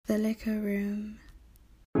The Liquor Room.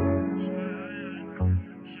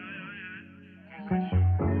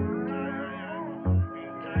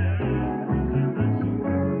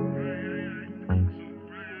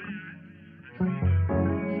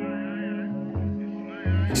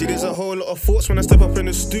 See, there's a whole lot of thoughts when I step up in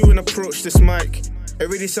the stew and approach this mic. It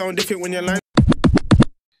really sounds different when you're lying.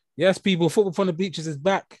 Yes, people, Football from the Beaches is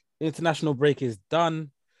back. International break is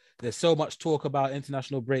done. There's so much talk about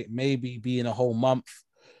international break maybe being a whole month.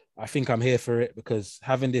 I think I'm here for it because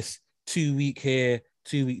having this 2 week here,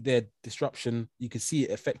 2 week there disruption, you can see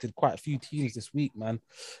it affected quite a few teams this week, man.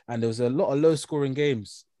 And there was a lot of low scoring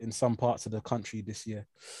games in some parts of the country this year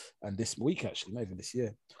and this week, actually, not even this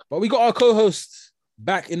year. But we got our co-host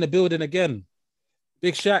back in the building again.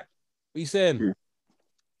 Big Shaq, what you saying?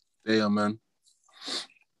 Yeah, man.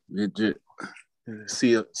 Legit.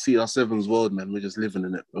 CR7's world, man. We're just living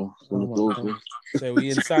in it, bro. So we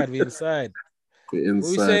inside. We're inside. What are we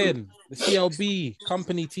saying? The CLB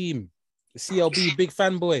company team. The CLB big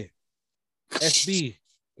fanboy. SB.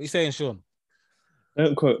 What are you saying, Sean?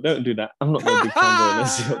 Don't do that. I'm not a big fanboy of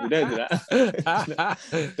CLB. Don't do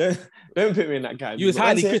that. don't put me in that category. You was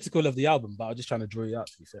highly critical of the album, but I was just trying to draw you out,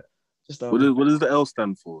 to be fair. What does the L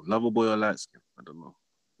stand for? Lover boy or light skin? I don't know.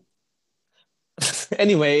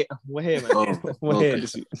 Anyway, we're here, man. We're here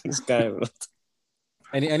this guy.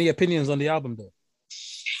 Any opinions on the album, though?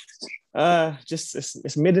 Just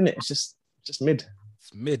it's mid, innit? It's just mid.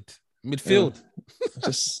 It's midfield.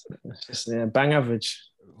 Just bang average.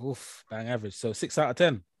 Oof, bang average. So 6 out of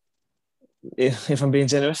 10. If I'm being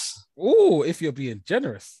generous. Oh, if you're being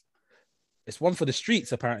generous, it's one for the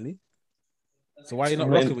streets apparently. So why are you not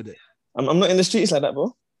rocking with it? I'm not in the streets like that,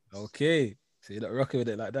 bro. Okay, so you're not rocking with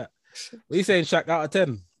it like that. What are you saying, Shaq? Out of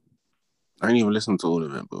 10? I ain't even listened to all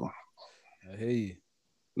of it, bro. I hear you.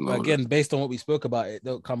 No, but again, based on what we spoke about, it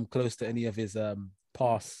don't come close to any of his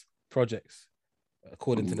past projects,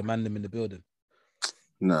 according to the man in the building.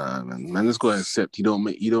 Nah, man, let's go and accept you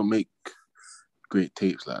don't make great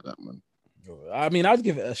tapes like that, man. I mean, I'd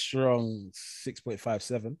give it a strong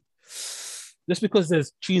 6.57, just because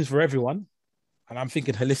there's tunes for everyone, and I'm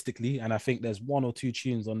thinking holistically, and I think there's 1 or 2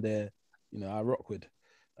 tunes on there, I rock with.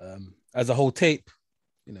 As a whole tape,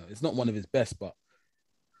 it's not one of his best, but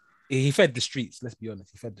he fed the streets. Let's be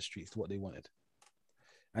honest, he fed the streets to what they wanted,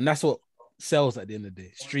 and that's what sells at the end of the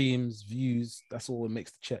day. Streams, views, that's all that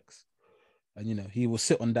makes the checks. And he will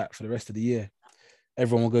sit on that for the rest of the year.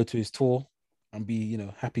 Everyone will go to his tour and be,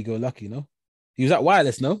 happy-go-lucky. He was at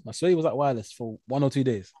Wireless. No, I swear he was at Wireless for 1 or 2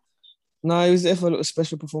 days. No, he was there for a little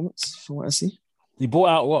special performance, from what I see. He brought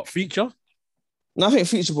out what, Future? No, I think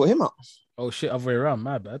Future brought him out. Oh shit, other way around.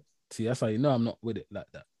 My bad. See, that's how you know I'm not with it like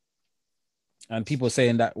that. And people are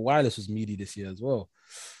saying that Wireless was meaty this year as well.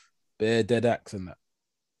 Bare dead acts and that.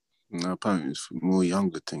 No, apparently it's more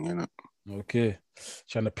younger thing, innit? Okay.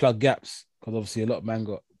 Trying to plug gaps, because obviously a lot of man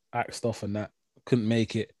got axed off and that. Couldn't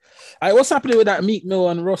make it. What's happening with that Meek Mill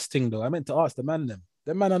and Ross thing, though? I meant to ask the man them.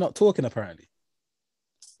 Them man are not talking, apparently.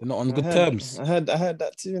 They're not on good terms. I heard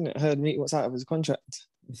that too, innit? I heard Meek was out of his contract.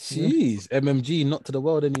 Jeez, MMG not to the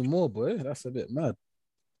world anymore, boy. That's a bit mad.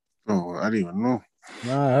 Oh, I didn't even know.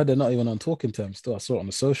 Nah, I heard they're not even on talking terms still. I saw it on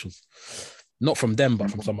the socials. Not from them, but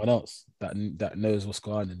from someone else that knows what's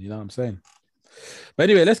going on. You know what I'm saying? But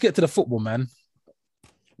anyway, let's get to the football, man.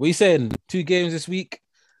 What are you saying? 2 games this week.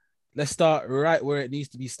 Let's start right where it needs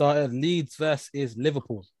to be started. Leeds versus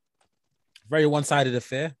Liverpool. Very one-sided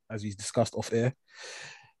affair, as we discussed off air.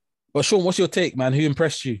 But Sean, what's your take, man? Who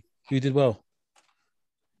impressed you? Who did well?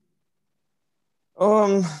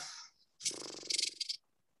 I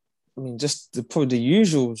mean, just probably the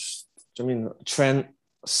usuals. I mean, Trent,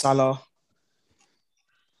 Salah,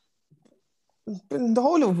 but the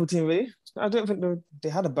whole Liverpool team, really. I don't think they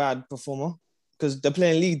had a bad performer because they're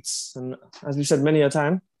playing Leeds, and as we said many a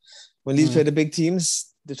time, when Leeds play the big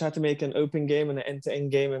teams, they try to make an open game and an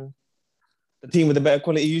end-to-end game, and the team with the better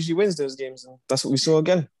quality usually wins those games, and that's what we saw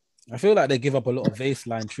again. I feel like they give up a lot of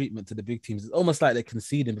baseline treatment to the big teams. It's almost like they're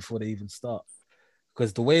conceding before they even start.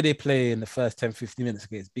 Because the way they play in the first 10, 15 minutes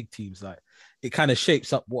against big teams, like, it kind of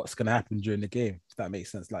shapes up what's going to happen during the game, if that makes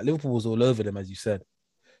sense. Like, Liverpool was all over them, as you said.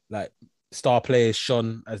 Like, star players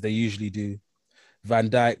shone as they usually do. Van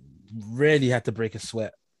Dijk rarely had to break a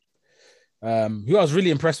sweat. Who I was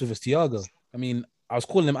really impressed with was Thiago. I mean, I was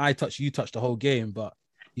calling him I touch, you touch the whole game, but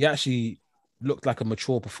he actually looked like a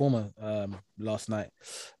mature performer last night.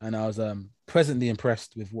 And I was pleasantly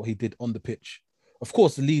impressed with what he did on the pitch. Of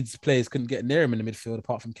course, the Leeds players couldn't get near him in the midfield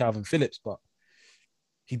apart from Calvin Phillips, but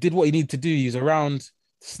he did what he needed to do. He was around,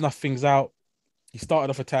 snuff things out. He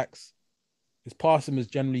started off attacks. His passing was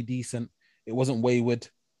generally decent. It wasn't wayward.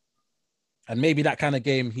 And maybe that kind of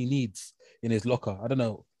game he needs in his locker. I don't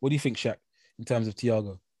know. What do you think, Shaq, in terms of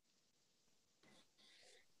Thiago?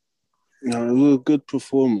 No, it was a good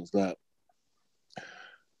performance. Like,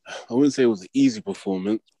 I wouldn't say it was an easy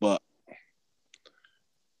performance, but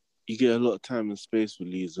you get a lot of time and space with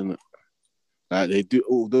Leeds, isn't it? Like they do,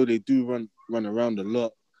 although they do run around a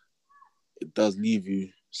lot, it does leave you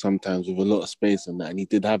sometimes with a lot of space and that. And he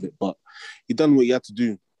did have it, but he done what he had to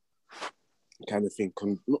do, kind of thing.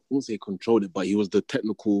 I won't say controlled it, but he was the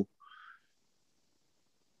technical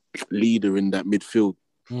leader in that midfield,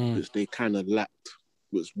 which they kind of lacked.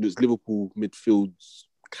 Which Liverpool midfields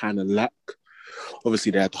kind of lack.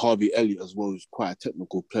 Obviously, they had Harvey Elliott as well, who's quite a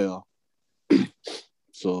technical player.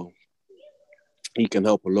 So he can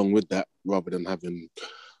help along with that rather than having,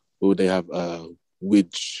 well, they have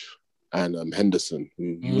Widge and Henderson, who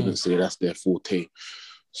you wouldn't say that's their forte.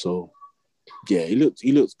 So yeah, he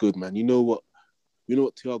looks good, man. You know what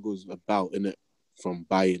Thiago's about, innit? From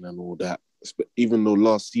Bayern and all that. Even though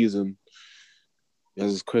last season he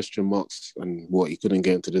has his question marks and he couldn't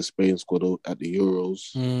get into the Spain squad at the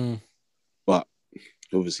Euros. But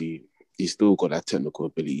obviously he's still got that technical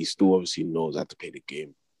ability. He still obviously knows how to play the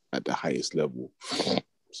game at the highest level.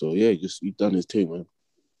 So yeah, he done his thing, man.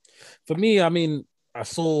 For me, I mean, I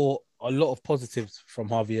saw a lot of positives from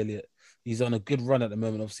Harvey Elliott. He's on a good run at the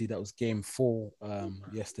moment. Obviously, that was game 4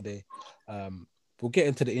 yesterday. We'll get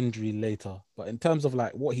into the injury later. But in terms of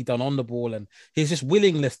like what he done on the ball and his just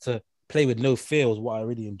willingness to play with no fear was what I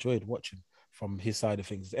really enjoyed watching from his side of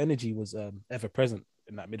things. The energy was ever present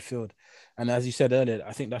in that midfield. And as you said earlier,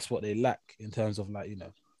 I think that's what they lack in terms of like,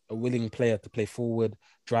 a willing player to play forward,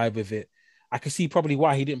 drive with it. I could see probably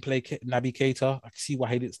why he didn't play Naby Keita. I could see why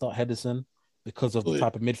he didn't start Henderson because of the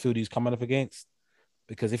type of midfield he's coming up against.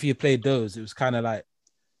 Because if he had played those, it was kind of like,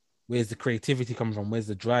 where's the creativity coming from? Where's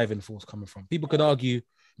the driving force coming from? People could argue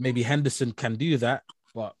maybe Henderson can do that,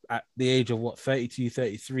 but at the age of 32,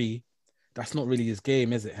 33, that's not really his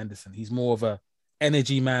game, is it, Henderson? He's more of a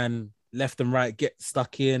energy man, left and right, get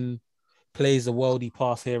stuck in, plays a worldy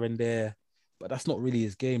pass here and there, but that's not really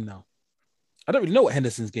his game now. I don't really know what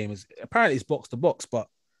Henderson's game is. Apparently it's box to box, but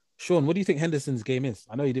Sean, what do you think Henderson's game is?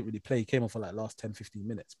 I know he didn't really play. He came on for like last 10, 15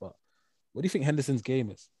 minutes, but what do you think Henderson's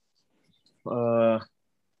game is?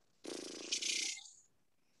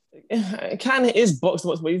 It kind of is box to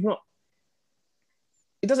box, but he's not.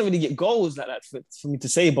 He doesn't really get goals like that for me to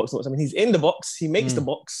say box to box. I mean, he's in the box. He makes the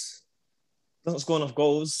box. Doesn't score enough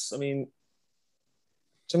goals. I mean,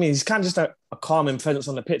 he's kind of just a calming presence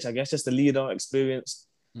on the pitch, I guess. Just a leader, experienced.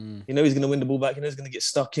 You know he's going to win the ball back. You know he's going to get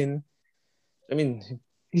stuck in. I mean,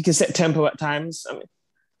 he can set tempo at times. I mean,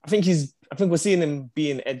 I think we're seeing him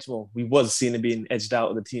being edged. Well, we was seeing him being edged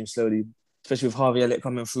out of the team slowly, especially with Harvey Elliott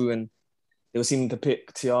coming through, and they were seeming to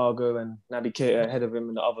pick Thiago and Naby Keita ahead of him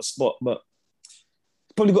in the other spot. But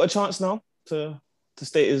he's probably got a chance now to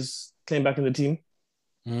state his claim back in the team.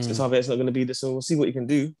 Since Harvey Elliott's not going to be there, so we'll see what he can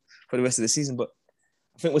do for the rest of the season. But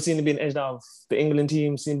I think we're seeing him being edged out of the England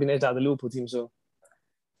team, seeing him being edged out of the Liverpool team. So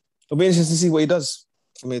it'll be interesting to see what he does.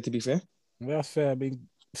 For me, to be fair. Well, that's fair. I mean,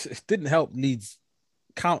 it didn't help Leeds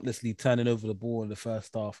countlessly turning over the ball in the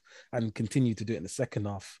first half and continue to do it in the second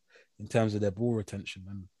half in terms of their ball retention.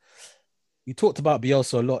 And we talked about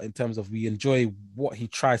Bielsa a lot in terms of we enjoy what he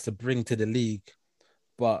tries to bring to the league,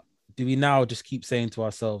 but do we now just keep saying to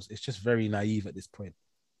ourselves, it's just very naive at this point?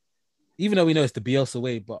 Even though we know it's the Bielsa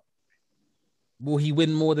way, but will he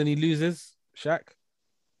win more than he loses, Shaq?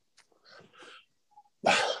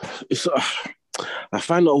 I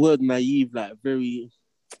find that word naive like very.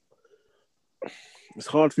 It's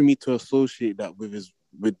hard for me to associate that with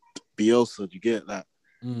Bielsa. Do you get that?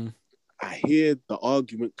 I hear the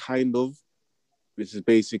argument kind of, which is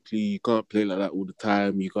basically you can't play like that all the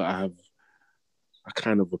time. You gotta have a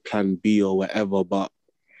kind of a plan B or whatever. But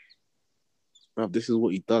this is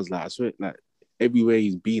what he does. Like I swear, like everywhere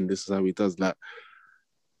he's been, this is how he does. Like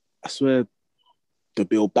I swear, the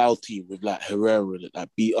Bilbao team with like Herrera that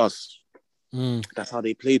beat us. That's how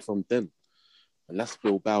they played from then. And that's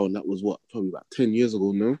Bilbao, and that was probably about 10 years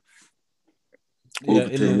ago now. Yeah,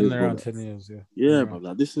 in around 10 years, yeah. Yeah, but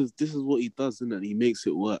like this is what he does, isn't it? He makes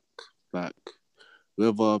it work. Like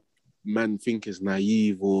whether man think is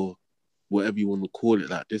naive or whatever you want to call it,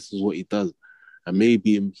 like this is what he does. And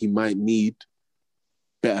maybe he might need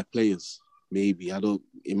better players. Maybe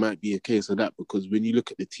it might be a case of that, because when you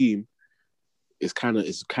look at the team, it's kind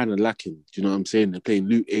of lacking. Do you know what I'm saying? They're playing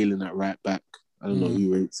Luke Ayling at right back. I don't know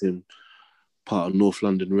who rates him. Part of North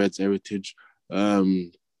London Reds heritage.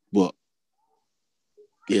 But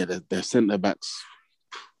yeah, their centre backs.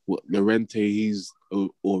 Llorente, he's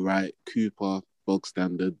all right. Cooper, bog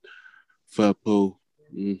standard. Firpo,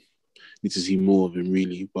 Need to see more of him,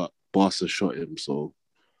 really. But Barca shot him, so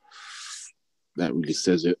that really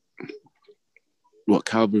says it. What,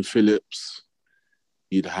 Calvin Phillips,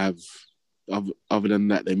 you'd have, other than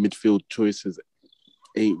that, their midfield choices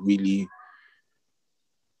ain't really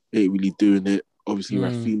doing it. Obviously,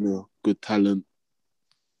 Rafinha, good talent.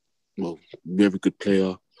 Well, very good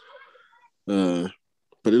player. But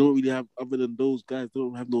they don't really have, other than those guys, they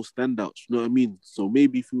don't have no standouts. You know what I mean? So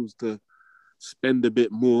maybe if he was to spend a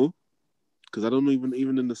bit more, because I don't know,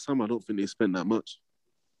 even in the summer, I don't think they spent that much.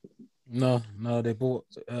 No, they bought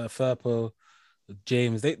Firpo,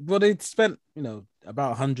 James. They spent, about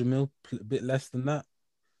 100 mil, a bit less than that.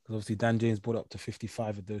 Because obviously Dan James bought up to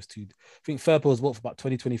 55 of those two. I think Firpo was bought for about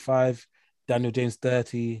 20, 25. Daniel James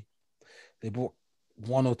 30. They bought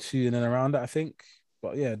one or two in and around that, I think.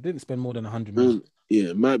 But yeah, didn't spend more than 100 mil. Yeah,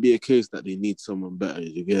 it might be a case that they need someone better,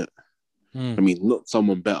 you get. I mean, not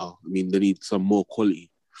someone better. I mean, they need some more quality.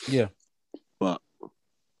 Yeah. But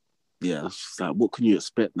yeah, it's just like, what can you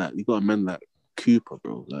expect? Like, you got a man like Cooper,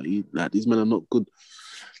 bro. Like these men are not good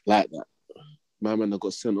like that. My man that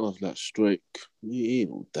got sent off like straight. He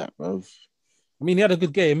ain't all that, bro. I mean, he had a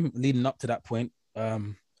good game leading up to that point.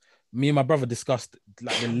 Me and my brother discussed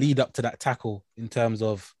like the lead up to that tackle in terms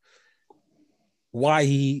of why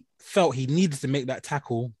he felt he needed to make that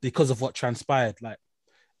tackle because of what transpired. Like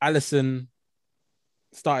Alisson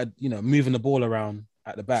started, moving the ball around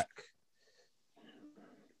at the back.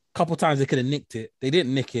 A couple times they could have nicked it. They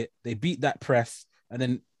didn't nick it. They beat that press. And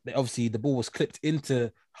then obviously the ball was clipped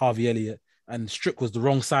into Harvey Elliott and Strick was the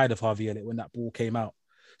wrong side of Harvey Elliott when that ball came out.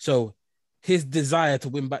 So his desire to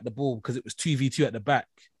win back the ball because it was 2v2 at the back,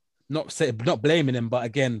 not blaming him, but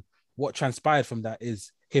again, what transpired from that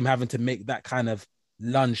is him having to make that kind of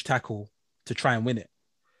lunge tackle to try and win it.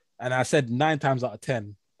 And I said 9 times out of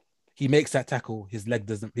 10, he makes that tackle, his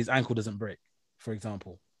ankle doesn't break, for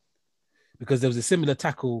example. Because there was a similar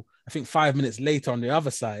tackle, I think 5 minutes later on the other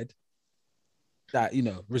side that,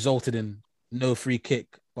 resulted in no free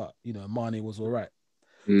kick, but, Mane was all right.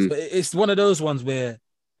 So it's one of those ones where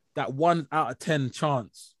that 1 out of 10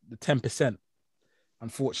 chance, the 10%,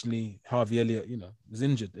 unfortunately, Harvey Elliott, was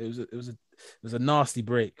injured. It was a nasty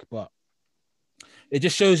break, but it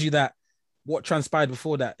just shows you that what transpired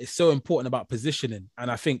before that is so important about positioning. And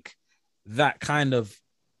I think that kind of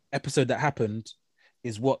episode that happened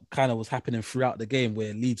is what kind of was happening throughout the game,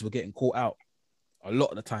 where Leeds were getting caught out a lot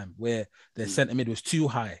of the time, where their centre mid was too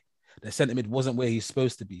high. Their centre mid wasn't where he's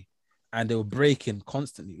supposed to be. And they were breaking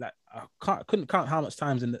constantly. Like I couldn't count how much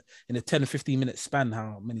times in the 10 or 15 minute span,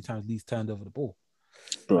 how many times Leeds turned over the ball.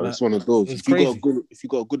 Bro, it's one of those. If you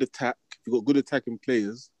got a good attack, if you got good attacking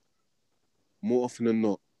players, more often than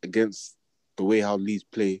not, against the way how Leeds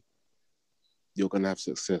play, you're gonna have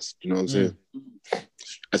success. Do you know what I'm saying?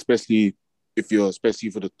 Especially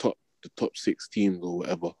for the top 6 teams or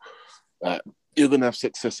whatever, you're gonna have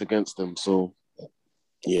success against them. So,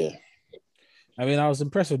 yeah. I mean, I was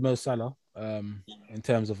impressed with Mo Salah in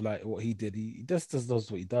terms of like what he did. He just does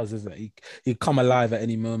what he does, isn't it? He'd come alive at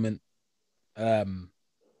any moment and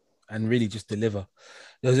really just deliver.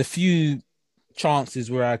 There was a few chances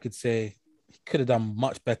where I could say he could have done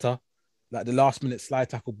much better, like the last minute slide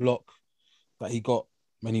tackle block that he got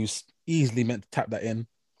when he was easily meant to tap that in.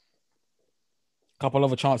 A couple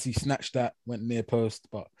other chances he snatched that, went near post,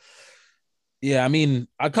 but yeah, I mean,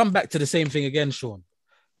 I come back to the same thing again, Sean.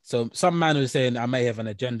 So some man was saying I may have an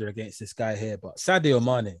agenda against this guy here, but Sadio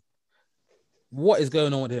Mane, what is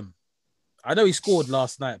going on with him? I know he scored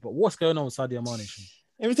last night, but what's going on with Sadio Mane, Sean?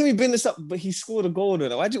 Every time we bring this up, but he scored a goal.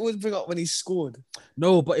 Though. Why do you always bring up when he scored?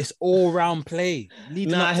 No, but it's all round play.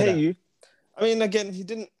 I hear you. I mean, again, he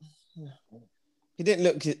didn't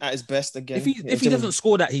look at his best again. If he doesn't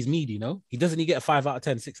score that, he's meaty, He doesn't he get a 5 out of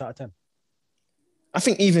 10, 6 out of 10? I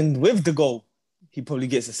think even with the goal, he probably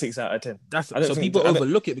gets a 6 out of 10. So people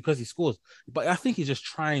overlook it because he scores. But I think he's just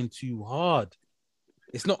trying too hard.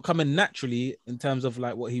 It's not coming naturally in terms of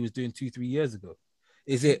like what he was doing 2-3 years ago.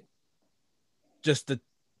 Is it just the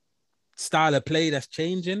style of play that's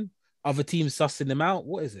changing? Other teams sussing him out?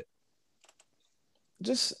 What is it?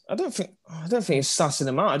 I don't think he's sussing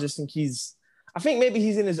him out. I think maybe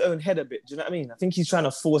he's in his own head a bit. Do you know what I mean? I think he's trying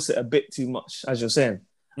to force it a bit too much, as you're saying.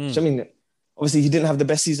 I mean, obviously he didn't have the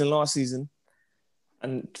best season last season,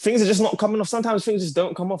 and things are just not coming off. Sometimes things just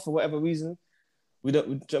don't come off for whatever reason. Do you know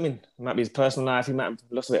what I mean? It might be his personal life. He might have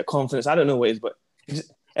lost a bit of confidence. I don't know what it is, but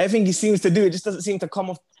everything he seems to do, it just doesn't seem to come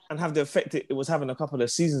off and have the effect it was having a couple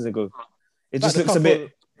of seasons ago. It just looks a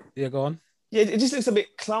bit... Yeah, go on. Yeah, it just looks a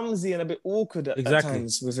bit clumsy and a bit awkward at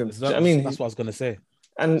times with him. I mean, that's what I was going to say.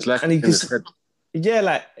 And it's like he in his head. Yeah,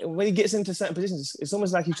 like when he gets into certain positions, it's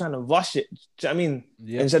almost like he's trying to rush it. Do you know what I mean?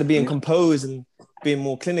 Yeah. Instead of being composed and being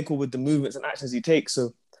more clinical with the movements and actions he takes.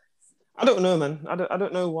 So I don't know, man. I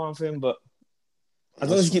don't know one thing, but as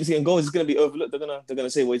long as he keeps getting goals, he's gonna be overlooked. They're gonna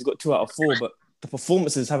say, well, he's got 2 out of 4, but the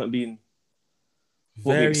performances haven't been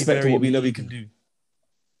what we expect or what we know we can do.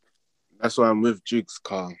 That's why I'm with Jigs,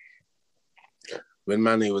 Carl. When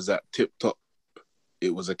Mane was at tip top,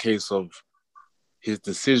 it was a case of his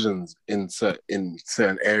decisions in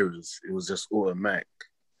certain areas. It was just automatic.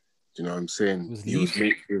 Do you know what I'm saying? He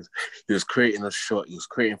was creating a shot. He was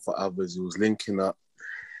creating for others. He was linking up.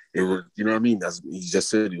 It was, you know what I mean? As he just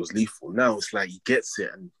said, it was lethal. Now it's like he gets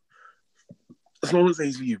it, and as long as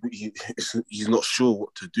he's not sure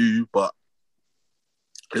what to do, but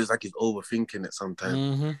it's like he's overthinking it sometimes.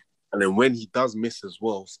 Mm-hmm. And then when he does miss as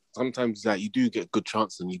well, sometimes like you do get good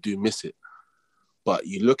chances and you do miss it. But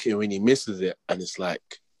you look at it when he misses it, and it's like,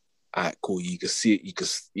 all right, cool. You can see it. You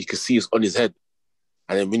can see it's on his head.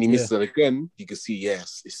 And then when he misses it again, you can see,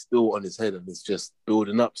 yes, it's still on his head and it's just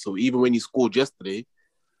building up. So even when he scored yesterday,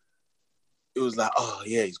 it was like, oh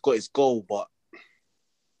yeah, he's got his goal, but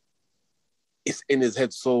it's in his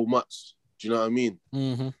head so much. Do you know what I mean?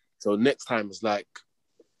 Mm-hmm. So next time it's like,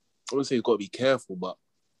 I wouldn't say he's got to be careful, but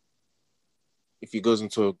if he goes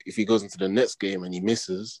into the next game and he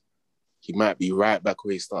misses, he might be right back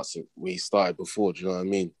where he started before. Do you know what I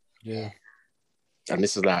mean? Yeah. And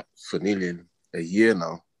this is like for nearly a year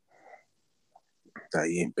now that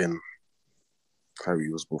he ain't been how he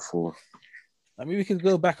was before. I mean, we could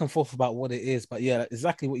go back and forth about what it is, but yeah,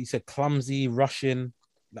 exactly what you said, clumsy, rushing.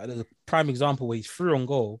 Like there's a prime example where he's through on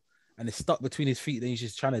goal and it's stuck between his feet, then he's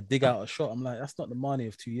just trying to dig out a shot. I'm like, that's not the Mane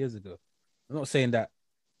of 2 years ago. I'm not saying that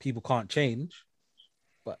people can't change,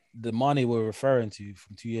 but the Mane we're referring to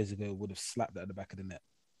from 2 years ago would have slapped that at the back of the net.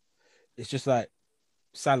 It's just like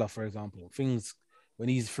Salah, for example. Things, when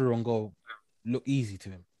he's through on goal, look easy to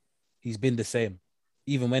him. He's been the same.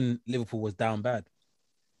 Even when Liverpool was down bad,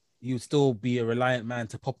 he would still be a reliant man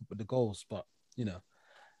to pop up with the goals. But, you know,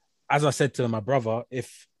 as I said to my brother,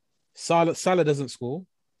 if Salah doesn't score,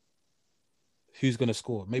 who's going to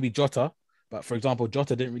score? Maybe Jota. But, for example,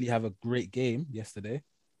 Jota didn't really have a great game yesterday.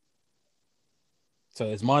 So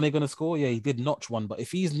is Mane going to score? Yeah, he did notch one. But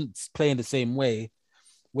if he's playing the same way,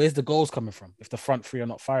 where's the goals coming from? If the front three are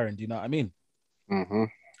not firing, do you know what I mean? Mm-hmm.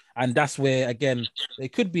 And that's where, again, they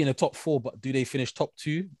could be in the top 4, but do they finish top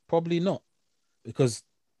 2? Probably not. Because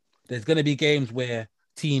there's going to be games where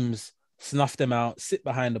teams snuff them out, sit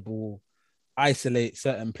behind the ball, isolate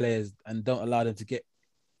certain players and don't allow them to get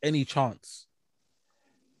any chance.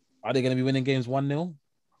 Are they going to be winning games 1-0?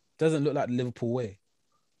 Doesn't look like the Liverpool way.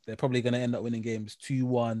 They're probably going to end up winning games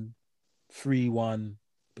 2-1, 3-1,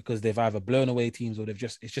 because they've either blown away teams or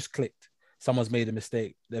it's just clicked. Someone's made a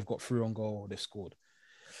mistake. They've got through on goal or they've scored.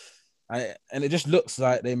 And it just looks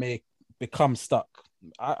like they may become stuck.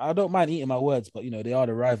 I don't mind eating my words, but, you know, they are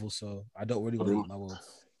the rivals, so I don't really want to eat my words.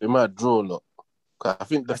 They might draw a lot. I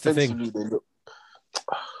think That's the defensively they look...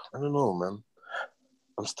 I don't know, man.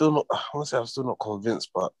 I'm still not convinced,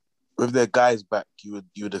 but with their guys back, you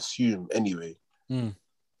would assume anyway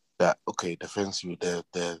that, okay, defensively they're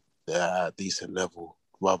at a decent level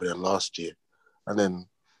rather than last year. And then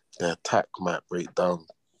their attack might break down.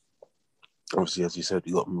 Obviously, as you said,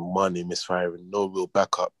 you got Mane misfiring, no real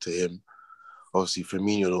backup to him. Obviously,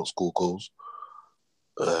 Firmino don't score goals.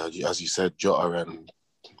 As you said, Jota and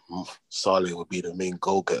Salah would be the main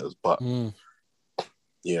goal getters. But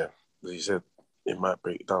yeah, as you said, it might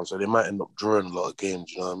break down. So they might end up drawing a lot of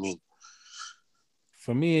games, you know what I mean?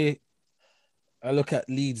 For me, I look at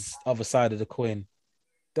Leeds' other side of the coin.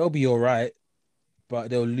 They'll be all right, but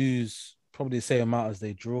they'll lose probably the same amount as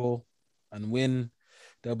they draw and win.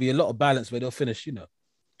 There'll be a lot of balance where they'll finish,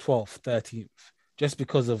 12th, 13th, just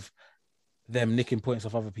because of them nicking points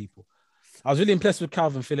off other people. I was really impressed with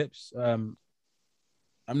Calvin Phillips. I'm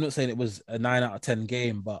not saying it was a 9 out of 10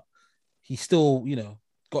 game, but he still,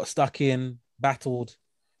 got stuck in, battled,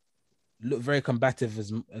 looked very combative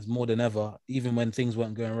as more than ever. Even when things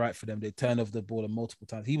weren't going right for them, they turned over the ball multiple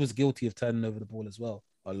times. He was guilty of turning over the ball as well,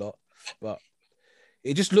 a lot. But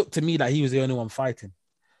it just looked to me like he was the only one fighting.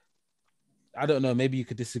 I don't know. Maybe you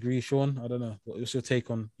could disagree, Sean. I don't know. What's your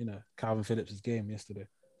take on, Calvin Phillips' game yesterday?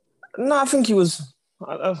 No, I think he was.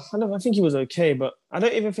 I think he was okay, but I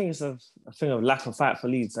don't even think it's a thing of lack of fight for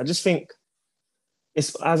Leeds. I just think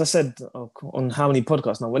it's, as I said on how many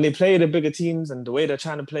podcasts now, when they play the bigger teams and the way they're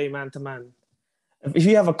trying to play man to man, if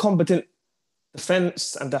you have a competent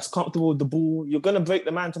defense and that's comfortable with the ball, you're gonna break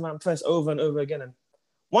the man to man press over and over again. And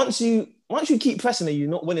once you keep pressing it, you're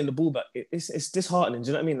not winning the ball back. It's disheartening. Do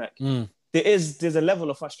you know what I mean? Like there's a level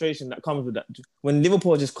of frustration that comes with that. When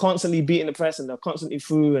Liverpool are just constantly beating the press and they're constantly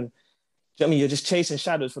through, and do you know what I mean, you're just chasing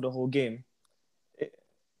shadows for the whole game.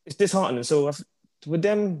 It's disheartening. So with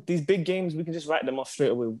them, these big games, we can just write them off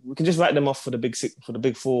straight away. We can just write them off for the big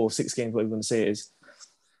 4 or 6 games, what we're going to say it is.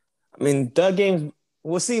 I mean, their games,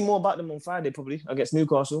 we'll see more about them on Friday probably against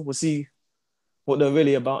Newcastle. We'll see what they're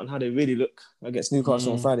really about and how they really look against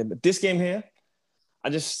Newcastle on Friday. But this game here,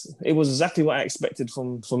 it was exactly what I expected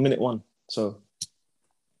from minute one. So,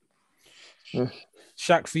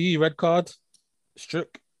 Shaq, for you, red card,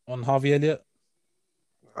 Strook on Harvey Elliott.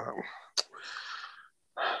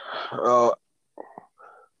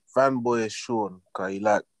 Fanboy is Sean,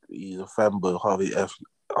 because he's a fanboy of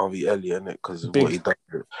Harvey Elliott, innit? Because of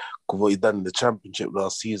what he done in the Championship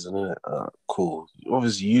last season, innit? Cool.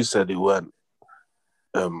 Obviously, you said it weren't.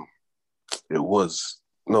 It was.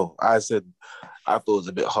 No, I thought it was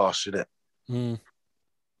a bit harsh, innit?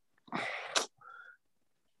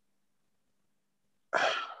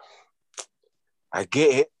 I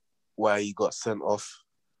get it why he got sent off,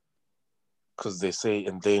 because they say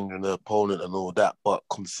endangering the opponent and all that, but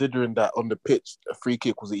considering that on the pitch, a free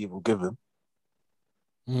kick wasn't even given.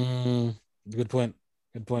 Good point.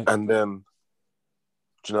 And then,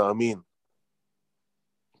 do you know what I mean?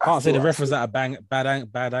 Can't say the ref was at a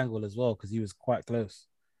bad angle as well, because he was quite close.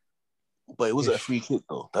 But it wasn't a free kick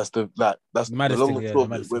though. That's the maddest long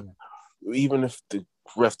thing, thing. Even if the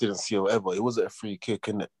ref didn't see or whatever, it wasn't a free kick,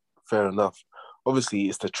 innit? Fair enough. Obviously,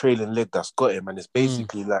 it's the trailing leg that's got him, and it's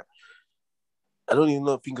basically like, I don't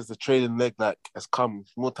even think it's the trailing leg, like, has come.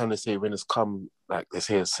 More time they say when it's come, like they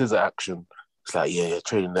say a scissor action. It's like, yeah,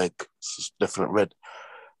 trailing leg, it's definite red.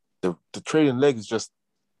 The trailing leg is just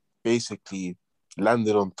basically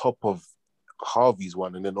landed on top of Harvey's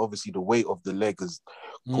one, and then obviously the weight of the leg has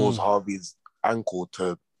caused Harvey's ankle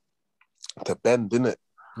to bend, innit?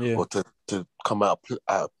 Yeah. Or to come out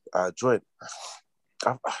joint.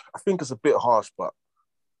 I think it's a bit harsh, but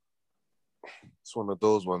it's one of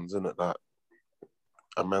those ones, isn't it? That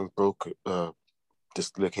a man's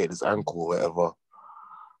dislocated his ankle or whatever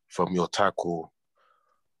from your tackle.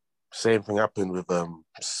 Same thing happened with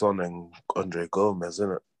Son and Andre Gomez,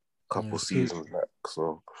 isn't it? Couple seasons back.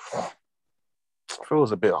 So I feel it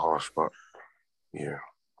was a bit harsh, but yeah,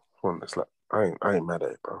 it's like I ain't mad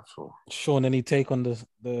at it, bro. So. Sean, any take on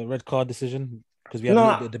the red card decision? Because we had a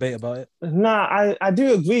little bit of debate about it. Nah, I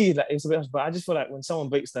do agree that it's a bit harsh, but I just feel like when someone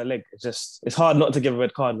breaks their leg, it's hard not to give a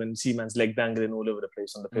red card when you see man's leg dangling all over the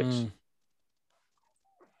place on the pitch.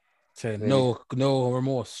 So no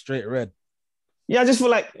remorse, straight red. Yeah, I just feel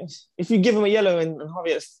like if you give him a yellow and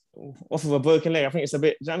Harvey's off of a broken leg, I think it's a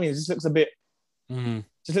bit. Do you know what I mean? It just looks a bit.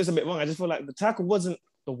 Just looks a bit wrong. I just feel like the tackle wasn't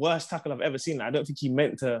the worst tackle I've ever seen. I don't think he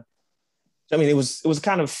meant to. I mean, it was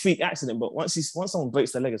kind of freak accident, but once someone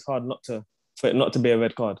breaks their leg, it's hard for it not to be a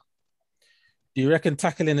red card. Do you reckon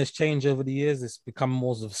tackling has changed over the years? It's become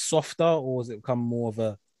more of softer, or has it become more of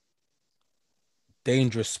a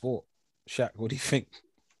dangerous sport? Shaq, what do you think?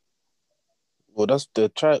 Well, that's the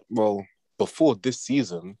try. Well, before this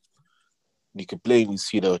season, you could plainly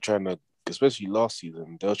see they were trying to, especially last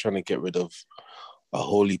season, they were trying to get rid of a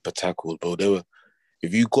whole heap of tackles, bro.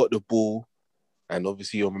 If you got the ball and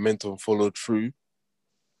obviously your momentum followed through,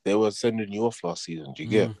 they were sending you off last season, do you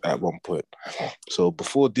get, at one point. So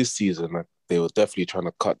before this season, they were definitely trying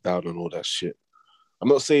to cut down on all that shit. I'm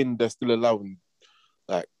not saying they're still allowing,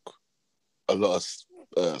 like, a lot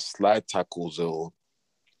of slide tackles or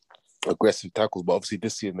aggressive tackles, but obviously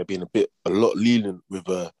this season they're being a lot lenient with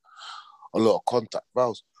a lot of contact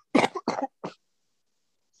fouls.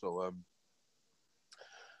 So,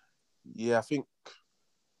 yeah, I think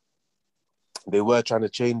they were trying to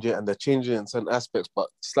change it, and they're changing it in certain aspects, but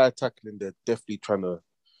slide tackling, they're definitely trying to,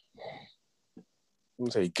 I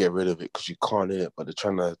wouldn't say get rid of it because you can't in it, but they're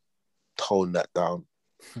trying to tone that down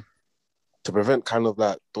to prevent kind of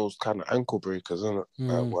like those kind of ankle breakers, isn't it?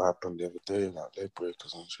 Like what happened the other day, like leg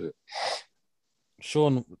breakers and shit.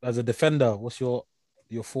 Sean, as a defender, what's your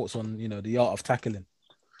thoughts on, the art of tackling?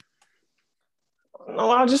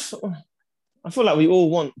 No, I feel like we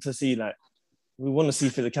all want to see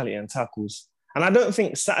physicality and tackles. And I don't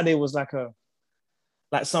think Saturday was like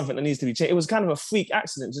something that needs to be changed. It was kind of a freak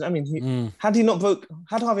accident. Do you know what I mean?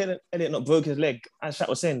 Had Harvey Elliott not broke his leg, as Shaq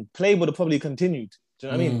was saying, play would have probably continued. Do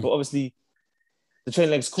you know what I mean? But obviously, the train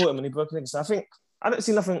legs caught him and he broke his leg. So I don't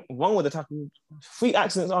see nothing wrong with the tackle. Freak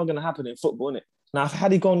accidents are going to happen in football, innit? Now,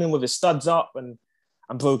 had he gone in with his studs up and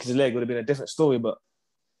broke his leg, it would have been a different story. But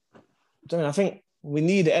I think we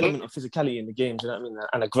need the element of physicality in the game, do you know what I mean?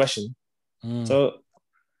 And aggression. So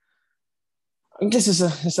I guess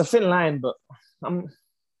it's a thin line, but I'm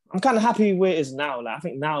kind of happy where it is now. Like, I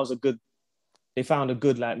think now is a good they found a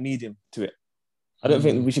good like medium to it. I don't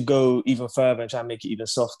think we should go even further and try and make it even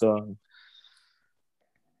softer.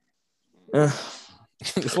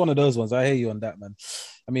 It's one of those ones. I hear you on that, man.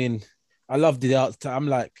 I mean, I love the art. I'm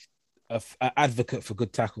like an advocate for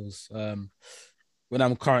good tackles. When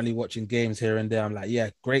I'm currently watching games here and there, I'm like,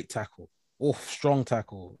 yeah, great tackle. Oh, strong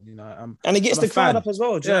tackle. You know, and it gets I'm the crowd up as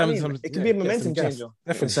well. Do you know what I mean? It can be a momentum changer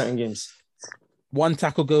in certain games. One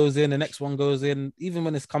tackle goes in, the next one goes in. Even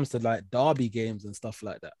when it comes to like derby games and stuff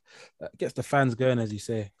like that, it gets the fans going, as you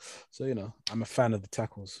say. So, you know, I'm a fan of the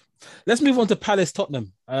tackles. Let's move on to Palace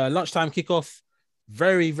Tottenham. Lunchtime kickoff.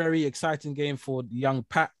 Very, very exciting game for young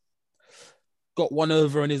Pat. Got one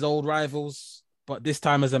over on his old rivals, but this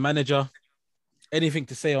time as a manager. Anything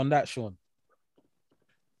to say on that, Sean?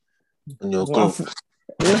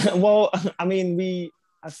 Well, I mean,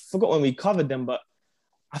 I forgot when we covered them, but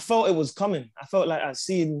I felt it was coming. I felt like I'd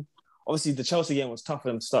seen, obviously the Chelsea game was tough for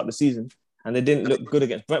them to start the season and they didn't look good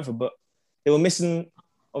against Brentford, but they were missing,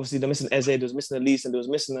 obviously they're missing Eze, they was missing Elise and they was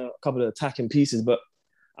missing a couple of attacking pieces, but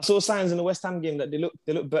I saw signs in the West Ham game that they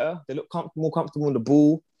look better, they look more comfortable on the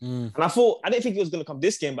ball. And I didn't think it was going to come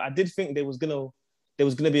this game, but I did think they was going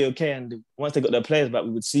to be okay, and once they got their players back, we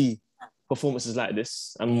would see performances like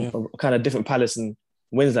this and kind of different Palace and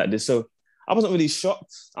wins like this. So I wasn't really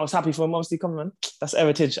shocked. I was happy for him, obviously, coming on. That's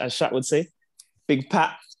heritage, as Shaq would say. Big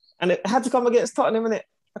Pat. And it had to come against Tottenham, innit?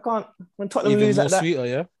 I can't... When Tottenham lose like that... Sweeter,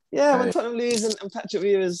 yeah? Yeah, when Tottenham lose and Patrick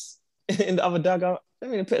Vieira's in the other dugout, I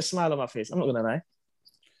mean, it put a smile on my face. I'm not going to lie.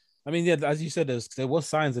 I mean, yeah, as you said, there was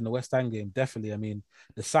signs in the West Ham game, definitely. I mean,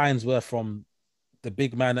 the signs were from the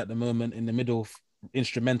big man at the moment in the middle,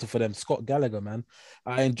 instrumental for them, Scott Gallagher, man.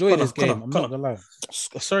 I enjoyed his game. I'm not gonna lie.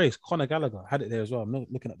 Sorry, it's Conor Gallagher. I had it there as well. I'm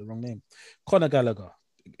not looking at the wrong name. Conor Gallagher,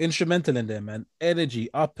 instrumental in there, man.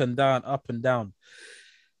 Energy up and down, up and down.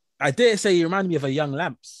 I dare say he reminded me of a young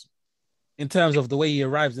Lamps in terms of the way he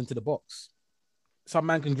arrives into the box. Some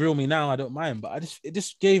man can grill me now, I don't mind, but it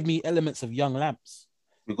just gave me elements of young Lamps.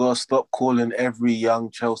 We gotta stop calling every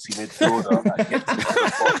young Chelsea midfielder that gets into the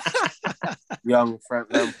box young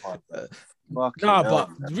Frank Lampard.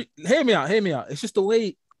 Hear me out. It's just the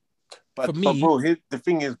way. For me, bro, the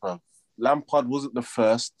thing is, bro, Lampard wasn't the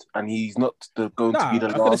first, and he's not going to be the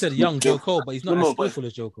last. I could have said young Joe Cole, but he's not as skillful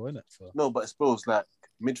as Joe Cole, isn't it? So. No, but I suppose like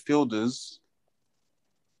midfielders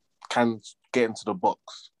can get into the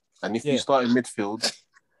box, and if you start in midfield,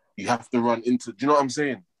 you have to run into. Do you know what I'm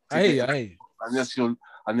saying? I hear you.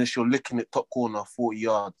 Unless you're licking it top corner 40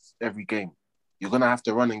 yards every game, you're gonna have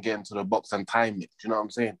to run and get into the box and time it. Do you know what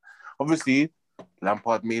I'm saying? Obviously,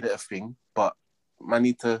 Lampard made it a thing, but man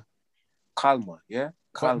need to calma, yeah?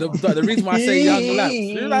 Calma. The reason why I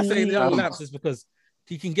say young Lamps is because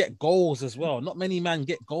he can get goals as well. Not many men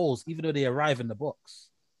get goals, even though they arrive in the box.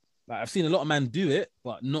 Like I've seen a lot of men do it,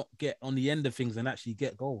 but not get on the end of things and actually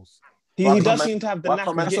get goals. He does seem to have the knack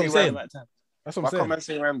of getting around that time. That's what I'm saying. Why can't man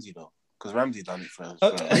say Ramsey though? Because Ramsey done it first.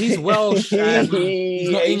 He's Welsh and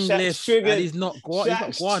he's not English and he's not Guan,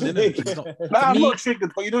 innit? I'm not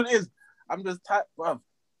triggered, but you know what it is? I'm just tight, bruv.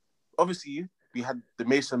 Obviously, we had the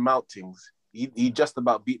Mason Mount things. He just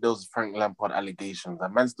about beat those Frank Lampard allegations.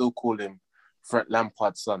 And man still call him Frank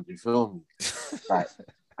Lampard's son. You feel me? Like,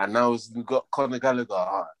 and now we've got Conor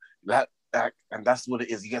Gallagher. And that's what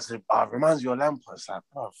it is. He gets it. Reminds you of Lampard. It's like,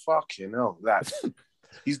 fuck you know. Like,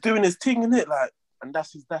 he's doing his thing, innit? Like, and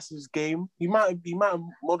that's his game. He might have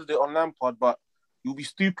modeled it on Lampard, but you'll be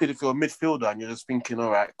stupid if you're a midfielder and you're just thinking,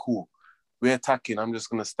 all right, cool. We're attacking. I'm just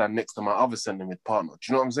going to stand next to my other centre mid partner. Do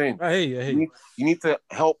you know what I'm saying? I hear you. You need to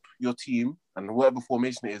help your team and whatever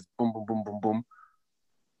formation it is, boom, boom, boom, boom, boom.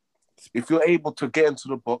 If you're able to get into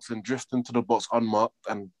the box and drift into the box unmarked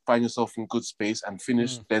and find yourself in good space and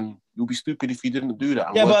finish, then you'll be stupid if you didn't do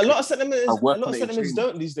that. But a lot of centre-mids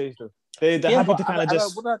don't these days, though. They're happy to kind of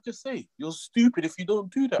just... What did I just say? You're stupid if you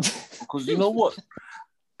don't do that. Because you know what?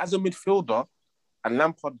 As a midfielder, and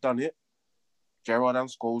Lampard done it, Gerrard and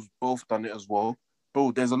Scholes both done it as well.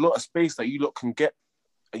 Bro, there's a lot of space that you lot can get.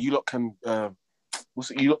 You lot can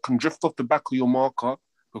drift off the back of your marker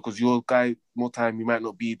because your guy, more time, he might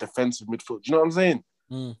not be defensive midfield. Do you know what I'm saying?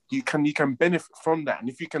 You can benefit from that. And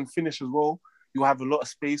if you can finish as well, you have a lot of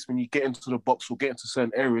space when you get into the box or get into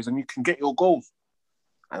certain areas and you can get your goals.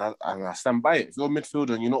 And I stand by it. If you're a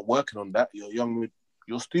midfielder and you're not working on that,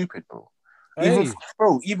 you're stupid, bro.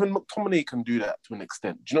 Even McTominay can do that to an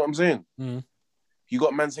extent. Do you know what I'm saying? You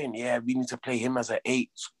got man saying, we need to play him as an 8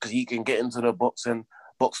 because he can get into the box and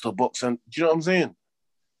box to box. And do you know what I'm saying?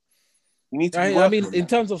 You need to. I mean, in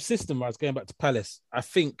terms of system-wise, going back to Palace, I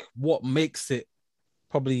think what makes it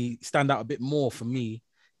probably stand out a bit more for me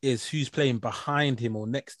is who's playing behind him or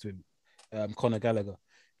next to him, Conor Gallagher.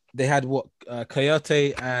 they had what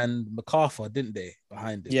Coyote and MacArthur, didn't they,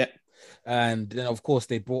 behind it? Yeah. And then of course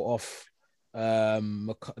they brought off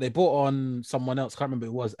they brought on someone else, can't remember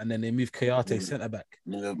who it was, and then they moved Coyote centre back.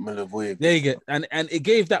 Milivojevic. There you go. And it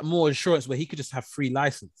gave that more assurance where he could just have free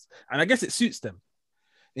license. And I guess it suits them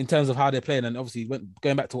in terms of how they're playing. And obviously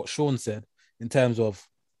going back to what Sean said, in terms of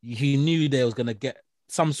he knew they was gonna get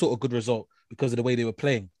some sort of good result because of the way they were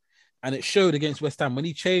playing. And it showed against West Ham when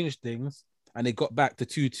he changed things and they got back to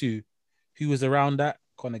 2-2. Who was around that?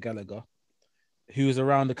 Conor Gallagher. Who was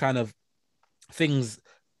around the kind of things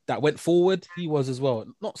that went forward? He was as well.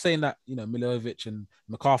 Not saying that, Milojevic and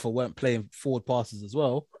MacArthur weren't playing forward passes as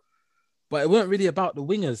well, but it weren't really about the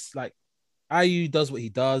wingers. Like, Ayew does what he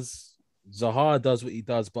does. Zaha does what he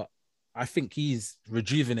does, but I think he's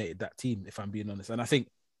rejuvenated that team, if I'm being honest. And I think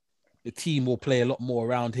the team will play a lot more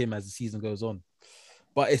around him as the season goes on.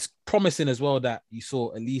 But it's promising as well that you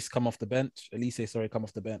saw Elise come off the bench.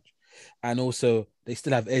 And also they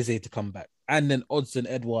still have Eze to come back. And then Odson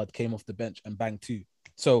Edward came off the bench and banged too.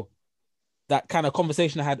 So that kind of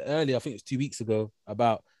conversation I had earlier, I think it was 2 weeks ago,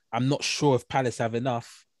 about I'm not sure if Palace have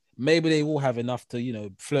enough. Maybe they will have enough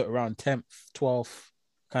to, float around 10th, 12th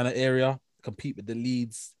kind of area, compete with the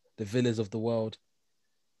Leeds, the Villas of the world.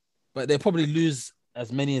 But they'll probably lose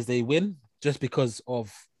as many as they win just because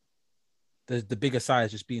of the bigger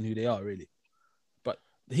size just being who they are, really. But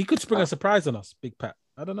he could spring a surprise on us, Big Pat.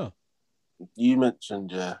 I don't know. You mentioned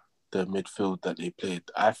the midfield that they played.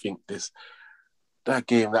 I think that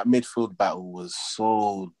midfield battle was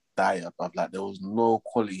so dire, but like there was no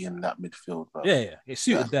quality in that midfield. Bro. Yeah, it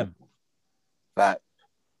suited them. Like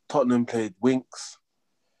Tottenham played Winks,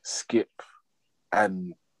 Skip,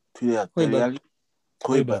 and Højbjerg.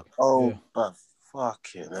 Oh, but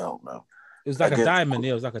fucking hell, man. It was like a diamond.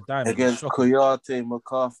 Yeah, it was like a diamond. Against Coyote,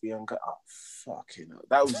 McCarthy, and fucking hell.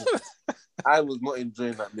 That was I was not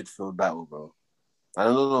enjoying that midfield battle, bro. I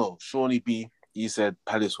don't know. Shawnee B, you said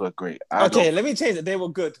Palace were great. Okay, let me change it. They were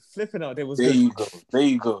good. Flipping out, they was good. There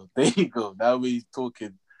you go. Now we're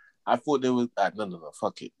talking. I thought they were... no,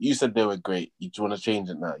 fuck it. You said they were great. You want to change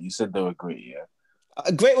it now? You said they were great, yeah.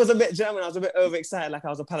 Great was a bit German. I was a bit overexcited, like I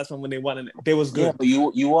was a Palace fan when they won, and they was good. Yeah,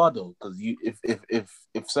 but you are though, because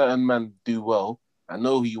if certain men do well, I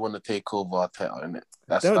know who you want to take over Arteta, innit?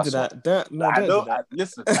 Don't do that. Don't do that.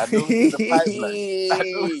 Listen, I know the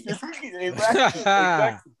pipeline.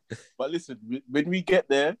 Exactly. But listen, when we get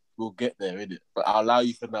there, we'll get there, innit? But I'll allow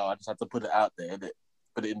you for now. I just have to put it out there, innit?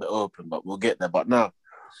 Put it in the open, but we'll get there. But now,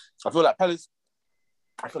 I feel like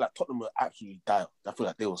Tottenham were absolutely dire. I feel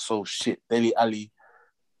like they were so shit. Dele Alli,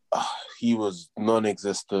 he was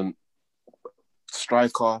non-existent.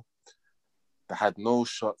 Striker that had no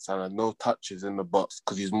shots and had no touches in the box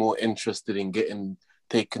because he's more interested in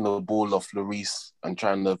taking the ball off Lloris and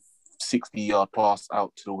trying to 60-yard pass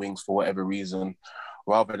out to the wings for whatever reason,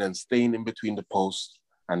 rather than staying in between the posts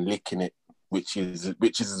and licking it, which is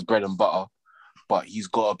his bread and butter. But he's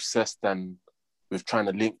got obsessed with trying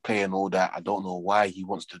to link play and all that. I don't know why he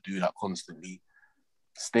wants to do that constantly.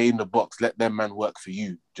 Stay in the box, let them man work for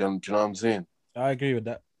you. Do you know what I'm saying? I agree with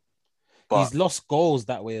that. But he's lost goals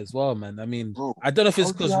that way as well, man. I mean, bro, I don't know if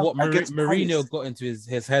it's because what Mourinho got into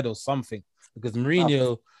his head or something. Because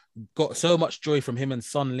Mourinho got so much joy from him and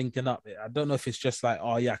Son linking up. I don't know if it's just like,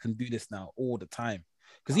 oh yeah, I can do this now all the time.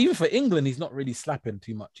 Because even for England, he's not really slapping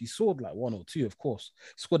too much. He scored like 1 or 2, of course.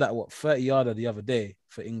 He scored that 30-yarder the other day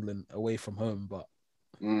for England away from home, but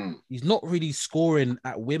he's not really scoring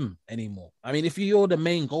at whim anymore. I mean, if you're the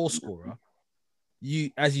main goal scorer,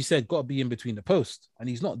 you, as you said, got to be in between the posts, and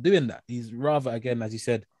he's not doing that. He's rather, again, as you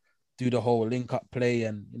said, do the whole link-up play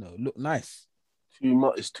and look nice.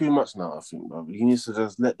 It's too much now, I think, bro. He needs to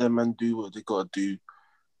just let them man do what they got to do,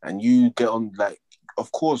 and you get on. Like,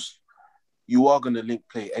 of course, you are going to link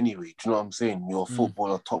play anyway. Do you know what I'm saying? You're a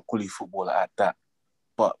footballer, top quality footballer at that.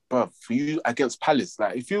 But, bro, for you against Palace,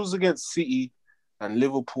 like if it was against City and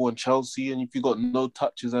Liverpool and Chelsea, and if you got no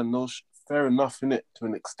touches and fair enough in it to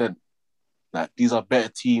an extent. Like these are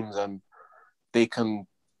better teams and they can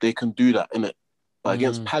do that, innit? But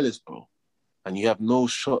against Palace, bro, and you have no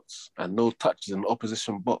shots and no touches in the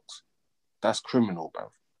opposition box, that's criminal,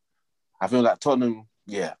 bro. I feel like Tottenham,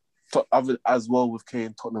 as well with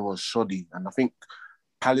Kane, Tottenham was shoddy. And I think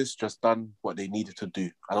Palace just done what they needed to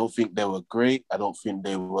do. I don't think they were great. I don't think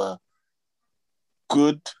they were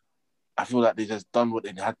good. I feel like they just done what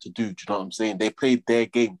they had to do. Do you know what I'm saying? They played their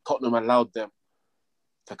game. Tottenham allowed them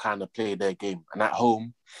to kind of play their game. And at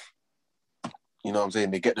home, you know what I'm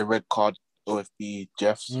saying, they get the red card, OFB,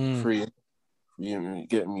 Jeff's free You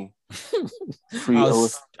get me? I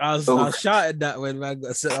was shouting that when man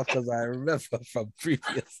got set off because I remember from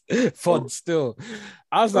previous fun still.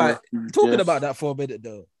 I was like talking about that for a minute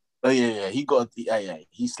though. Oh yeah.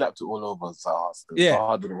 He slapped it all over Zaha still. Yeah.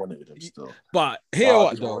 Zaha didn't want it with him still. But hear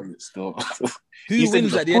what though? Still. Who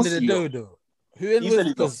wins at the end of the day though? He said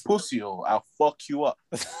he's a pussy, I'll fuck you up.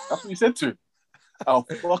 That's what he said to him. I'll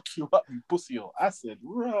fuck you up, you pussy. I said,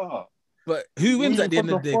 rah. But who wins at the end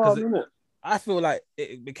of the day? Because I feel like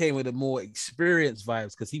it became with a more experienced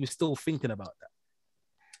vibes because he was still thinking about that.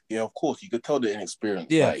 Yeah, of course. You could tell the inexperience.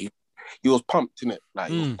 Yeah. Like, he was pumped, innit? Like,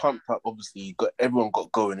 he was pumped up. Obviously, everyone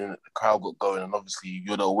got going, innit? The crowd got going. And obviously,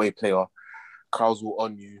 you're the away player. Crowds will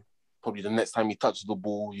on you. Probably the next time he touches the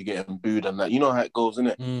ball, you're getting booed and that. You know how it goes,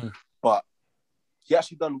 innit? But he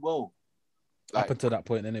actually done well. Like, up until that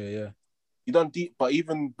point, anyway, yeah. He done deep, but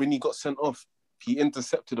even when he got sent off, he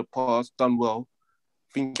intercepted a pass, done well.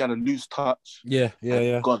 I think he had a loose touch. Yeah.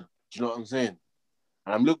 Gone. Do you know what I'm saying?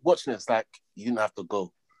 And I'm watching it, it's like, you didn't have to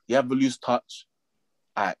go. You have a loose touch.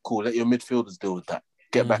 All right, cool. Let your midfielders deal with that.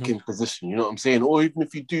 Get back in position. You know what I'm saying? Or even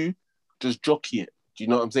if you do, just jockey it. Do you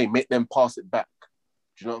know what I'm saying? Make them pass it back.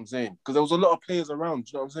 Do you know what I'm saying? Because there was a lot of players around. Do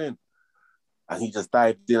you know what I'm saying? And he just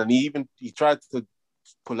dived in. And he tried to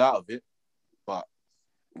pull out of it. But,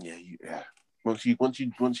 yeah. Once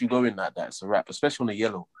you go in like that, it's a wrap, especially on the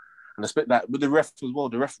yellow. And I expect that with the ref as well.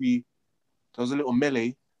 The referee, there was a little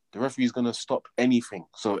melee. The referee's going to stop anything.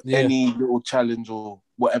 So any little challenge or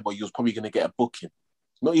whatever, you're probably going to get a booking.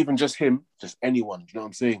 Not even just him, just anyone. Do you know what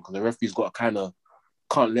I'm saying? Because the referee's got to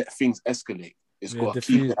can't let things escalate. It's got to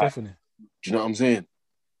keep it definitely. Do you know what I'm saying?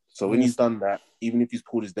 So when he's done that, even if he's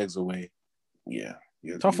pulled his legs away,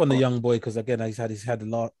 tough on the young boy because again he's had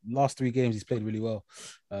the last 3 games he's played really well.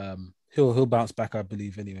 He'll bounce back, I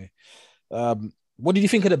believe. Anyway, what did you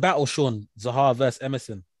think of the battle, Sean? Zaha versus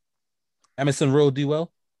Emerson. Emerson Rowe do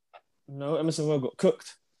well? No, Emerson Rowe got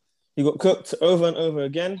cooked. He got cooked over and over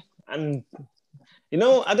again. And you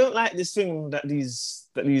know, I don't like this thing that these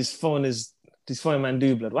foreign man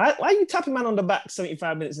do, blood. Why are you tapping man on the back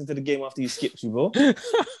 75 minutes into the game after he skips you, bro?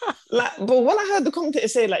 But when I heard the commentator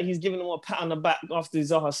say like he's giving him a pat on the back after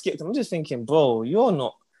Zaha skipped him, I'm just thinking, bro,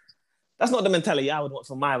 that's not the mentality I would want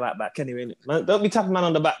from my right back anyway. Man, don't be tapping man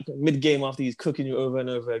on the back mid-game after he's cooking you over and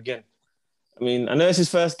over again. I mean, I know it's his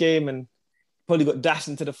first game and probably got dashed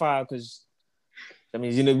into the fire because, I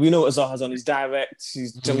mean, you know, we know what Zaha's on. He's direct.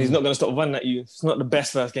 He's not going to stop running at you. It's not the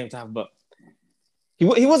best first game to have, but he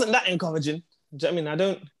wasn't that encouraging. Do you know what I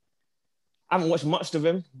mean? I haven't watched much of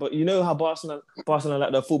him, but you know how Barcelona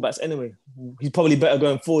like their fullbacks anyway. He's probably better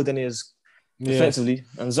going forward than he is defensively.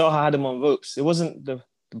 And Zaha had him on ropes. It wasn't the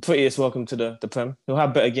prettiest welcome to the Prem. He'll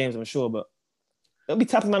have better games, I'm sure, but they'll be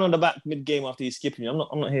tapping man on the back mid-game after he's skipping you.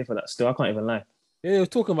 I'm not here for that still. I can't even lie. Yeah, we're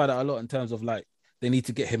talking about that a lot in terms of like they need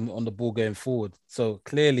to get him on the ball going forward. So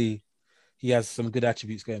clearly he has some good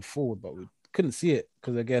attributes going forward, but we couldn't see it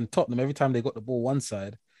because again, Tottenham, every time they got the ball one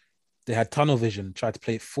side, they had tunnel vision, tried to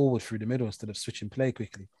play it forward through the middle instead of switching play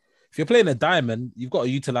quickly. If you're playing a diamond, you've got to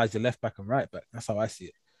utilize your left back and right back. That's how I see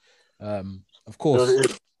it. Of course. You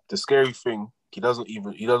know, the scary thing, he doesn't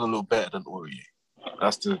look better than Aurier.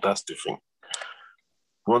 That's the thing.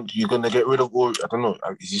 You're gonna get rid of Aurier. I don't know.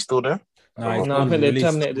 Is he still there? No, I think they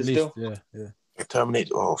terminated it still. Yeah. They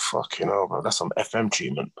terminated. Oh fucking hell, bro. That's some FM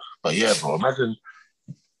treatment. But yeah, bro. Imagine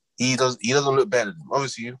he doesn't look better than him.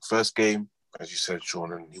 Obviously, first game, as you said,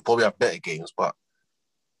 Sean, and he'll probably have better games, but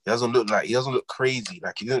he doesn't look crazy.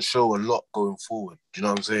 Like he didn't show a lot going forward. Do you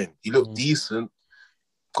know what I'm saying? He looked decent,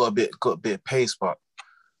 got a bit of pace, but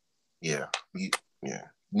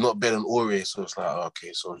not better than Aurier. So it's like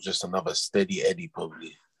okay, so it's just another steady Eddie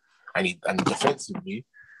probably. And defensively,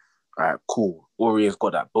 all right, cool. Aurier's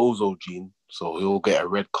got that bozo gene, so he'll get a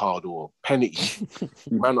red card or penalty.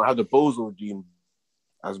 He might not have the bozo gene,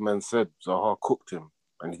 as man said. Zaha cooked him,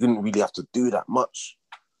 and he didn't really have to do that much.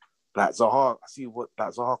 Like Zaha, I see what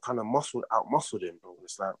that Zaha kind of out-muscled him, bro.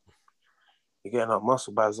 It's like you're getting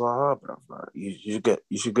out-muscled by Zaha, bro. Like, you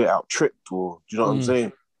should get out-tricked, or do you know what I'm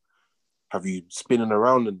saying? Have you spinning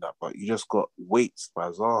around in that, but you just got weights by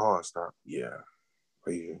Zaha. It's like,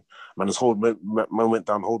 man went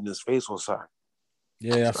down holding his face or something.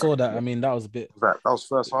 Yeah, I saw that. I mean, that was a bit. That was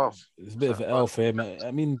first half. It's a bit of an L for him. I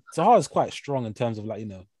mean, Zaha is quite strong in terms of like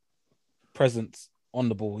presence on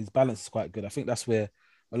the ball. His balance is quite good. I think that's where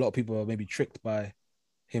a lot of people are maybe tricked by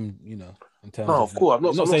him. In terms of course.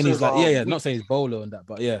 I'm not saying he's like not saying he's bolo and that,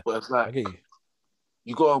 but yeah. But it's like I get you.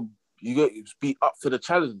 You got to be up for the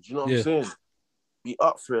challenge. You know what I'm saying? Be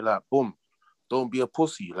up for it. Like boom, don't be a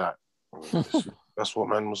pussy. Like that's what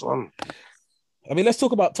man was on. I mean, let's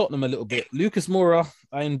talk about Tottenham a little bit. Lucas Moura,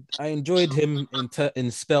 I enjoyed him in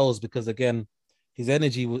spells because, again, his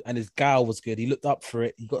energy and his guile was good. He looked up for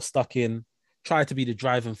it. He got stuck in, tried to be the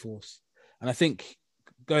driving force. And I think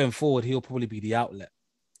going forward, he'll probably be the outlet.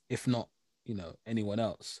 If not, anyone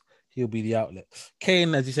else, he'll be the outlet.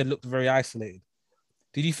 Kane, as you said, looked very isolated.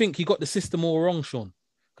 Did you think he got the system all wrong, Sean?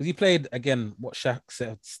 Because he played, again, what Shaq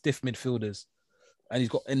said, stiff midfielders. And he's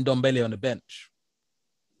got Ndombele on the bench.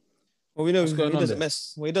 Well, we know he doesn't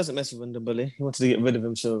mess. Well, he doesn't mess with Ndombele. He wanted to get rid of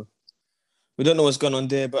him, so we don't know what's going on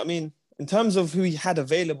there. But I mean, in terms of who he had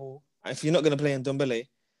available, if you're not going to play Ndombele,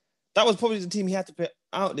 that was probably the team he had to put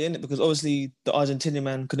out there, innit? Because obviously the Argentinian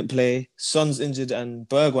man couldn't play, Son's injured, and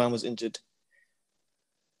Bergwijn was injured.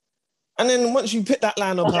 And then once you put that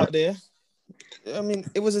lineup out there, I mean,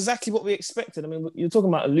 it was exactly what we expected. I mean, you're talking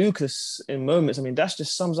about Lucas in moments. I mean, that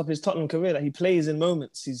just sums up his Tottenham career, that he plays in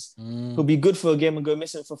moments. He'll be good for a game and go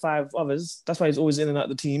missing for 5 others. That's why he's always in and out of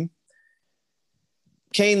the team.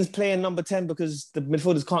 Kane's playing number 10 because the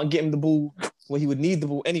midfielders can't get him the ball where he would need the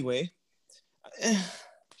ball anyway.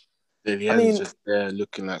 He's just there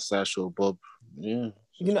looking like Sideshow Bob. Yeah.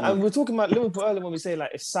 And we're talking about Liverpool earlier when we say,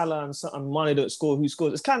 like, if Salah and Mane don't score, who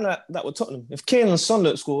scores? It's kind of like that with Tottenham. If Kane and Son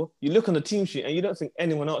don't score, you look on the team sheet and you don't think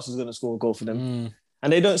anyone else is going to score a goal for them.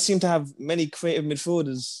 And they don't seem to have many creative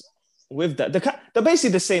midfielders with that. They're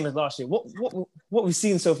basically the same as last year. What we've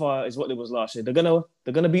seen so far is what it was last year. They're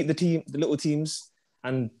gonna beat the little teams,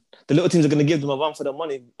 and the little teams are going to give them a run for their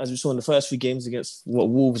money, as we saw in the first 3 games against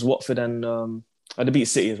Wolves, Watford, and they beat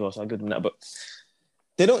City as well. So I give them that, but.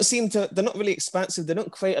 They're not really expansive. They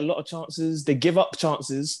don't create a lot of chances. They give up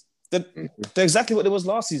chances. They're exactly what it was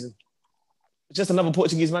last season. Just another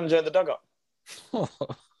Portuguese manager in the dugout.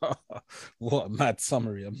 What a mad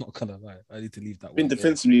summary. I'm not going to lie. I need to leave that one. I think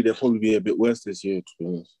defensively, they'll probably be a bit worse this year, to be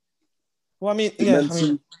honest. Well, I mean,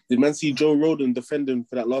 did man see Joe Rodon defending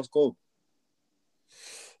for that last goal?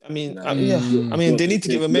 I mean, they need to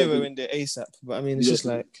get Romero in there ASAP. But I mean, it's just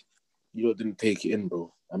like... You didn't take it in,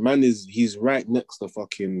 bro. A man he's right next to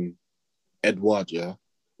fucking Edouard, yeah?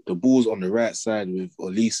 The ball's on the right side with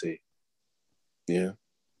Olise, yeah?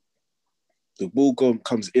 The ball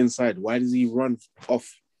comes inside. Why does he run off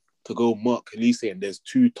to go mark Olise and there's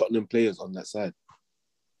 2 Tottenham players on that side?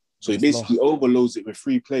 So he basically overloads it with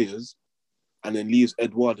 3 players and then leaves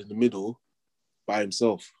Edouard in the middle by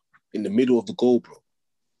himself, in the middle of the goal, bro.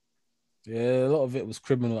 Yeah, a lot of it was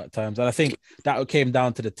criminal at times. And I think that came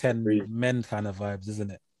down to the 10 men kind of vibes,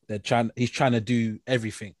 isn't it? He's trying to do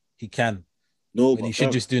everything he can. No, but he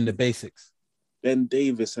should just doing the basics. Ben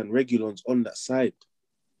Davis and Reguilon's on that side.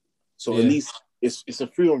 So at least it's a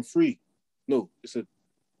 3-on-3. No, it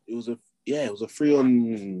was a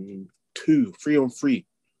 3-on-2, 3-on-3.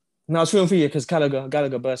 No, it's 3-on-3 because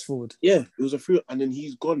Gallagher burst forward. Yeah, it was a 3, and then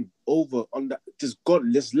he's gone over on that, just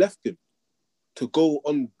left him to go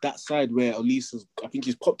on that side where Olisa's, I think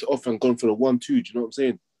he's popped it off and gone for the 1-2. Do you know what I'm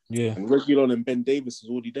saying? Yeah. And Reguilon and Ben Davis is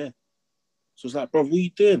already there. So it's like, bro, what are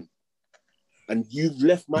you doing? And you've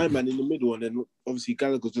left my man in the middle, and then obviously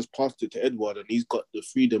Gallagher's just passed it to Edouard, and he's got the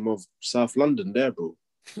freedom of South London there, bro.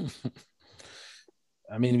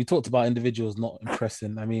 I mean, we talked about individuals not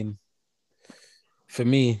impressing. I mean, for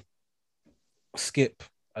me, Skip,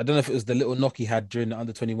 I don't know if it was the little knock he had during the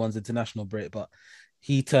under-21s international break, but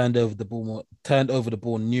he turned over the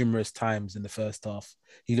ball numerous times in the first half.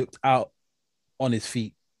 He looked out on his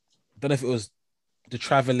feet. I don't know if it was the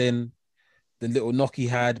travelling, the little knock he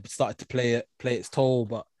had, started to play its toll,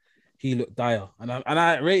 but he looked dire. And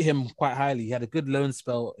I rate him quite highly. He had a good loan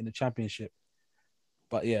spell in the Championship.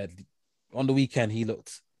 But yeah, on the weekend, he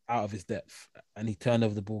looked out of his depth and he turned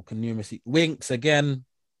over the ball numerously. Winks again.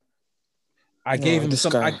 I gave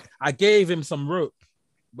him some rope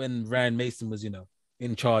when Ryan Mason was,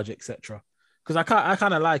 in charge, etc. Because I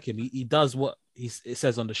kind of like him. He does what it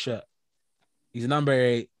says on the shirt. He's a number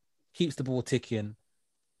 8, keeps the ball ticking,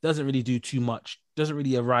 doesn't really do too much, doesn't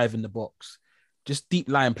really arrive in the box, just deep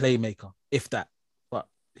line playmaker, if that. But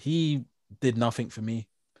he did nothing for me.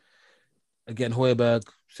 Again, Højbjerg,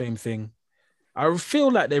 same thing. I feel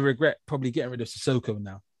like they regret probably getting rid of Sissoko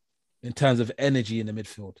now in terms of energy in the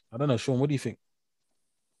midfield. I don't know, Sean, what do you think?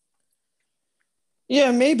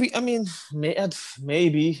 Yeah, maybe. I mean,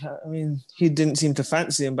 maybe. I mean, he didn't seem to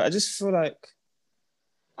fancy him, but I just feel like,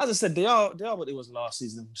 as I said, they are what it was last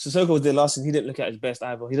season. Sissoko was there last season. He didn't look at his best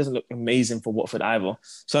either. He doesn't look amazing for Watford either.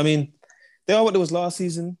 So, I mean, they are what it was last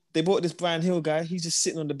season. They bought this Brian Hill guy. He's just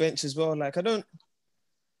sitting on the bench as well. Like, I mean,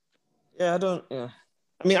 I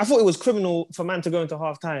thought it was criminal for man to go into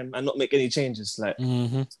half-time and not make any changes. Like,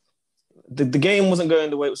 the game wasn't going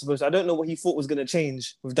the way it was supposed to. I don't know what he thought was going to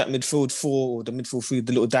change with that midfield four or the midfield three,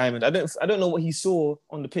 the little diamond. I don't know what he saw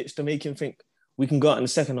on the pitch to make him think we can go out in the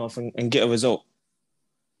second half and get a result.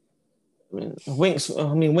 Winks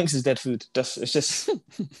is dead food. It's just.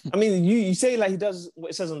 I mean, you say like he does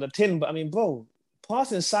what it says on the tin, but I mean, bro,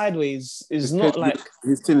 passing sideways is not like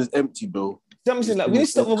his tin is empty, bro. Something like we need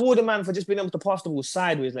to stop reward a man for just being able to pass the ball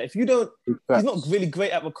sideways. Like if you don't, he's not really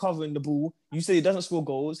great at recovering the ball. You say he doesn't score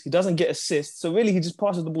goals, he doesn't get assists, so really he just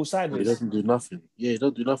passes the ball sideways. He doesn't do nothing. Yeah, he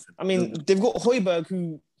doesn't do nothing. I mean, they've got Højbjerg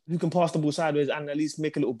who can pass the ball sideways and at least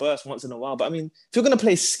make a little burst once in a while. But I mean, if you're gonna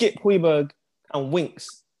play Skip, Højbjerg, and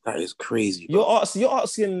Winks, that is crazy. Bro. You're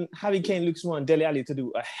asking Harry Kane, Lucas Moura, and Dele Alli to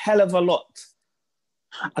do a hell of a lot.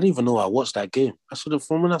 I didn't even know I watched that game. I should have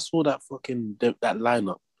from when I saw that that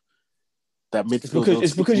lineup. That midfield.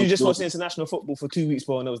 It's because you just watched international football for 2 weeks,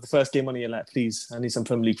 bro, and it was the first game on it. You're like, please, I need some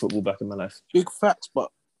Premier League football back in my life. Big facts,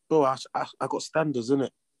 but bro, I got standards in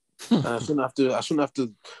it. And I shouldn't have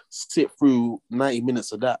to sit through 90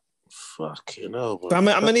 minutes of that. Fucking hell, bro. But I'm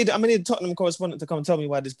gonna need a Tottenham correspondent to come and tell me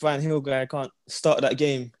why this Brian Hill guy can't start that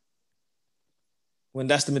game when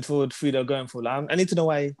that's the midfield three they're going for. Like, I need to know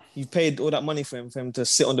why you paid all that money for him to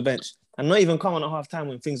sit on the bench and not even come on at half time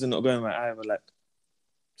when things are not going right either. Like,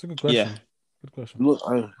 it's a good question. Yeah. Good question. Look,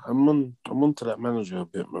 I'm on to that manager a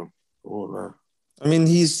bit, man. I mean,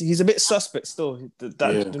 he's a bit suspect still.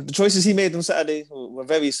 The choices he made on Saturday were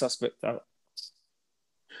very suspect. And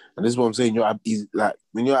this is what I'm saying. When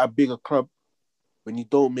you're at a bigger club, when you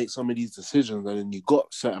don't make some of these decisions, and then you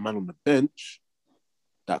got certain man on the bench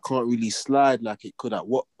that can't really slide like it could at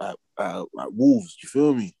Wolves. You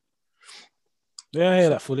feel me? Yeah, I hear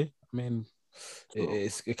that fully. I mean,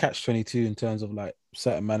 it's a catch-22 in terms of like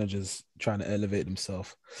certain managers trying to elevate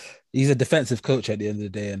themselves. He's a defensive coach at the end of the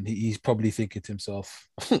day, and he's probably thinking to himself,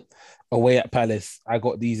 away at Palace, I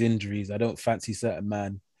got these injuries. I don't fancy certain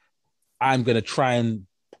man. I'm going to try and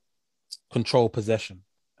control possession.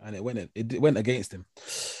 And it went against him.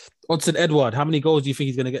 Odson Edward, how many goals do you think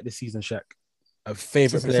he's going to get this season, Shaq? A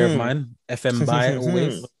favourite player of mine. FM buy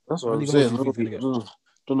always. That's what I'm saying.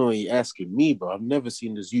 Don't know what you're asking me, bro. I've never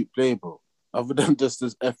seen this youth play, bro. Other than just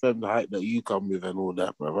this FM hype that you come with and all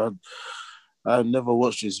that, bro. I've never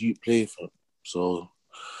watched this youth play, so.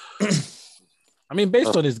 I mean,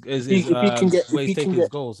 based on his way he's taking his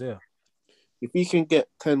goals, yeah. If he can get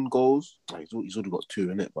 10 goals, he's already got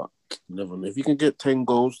 2 in it, but you never know. If he can get 10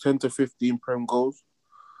 goals, 10 to 15 Prem goals,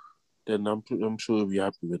 then I'm sure he'll be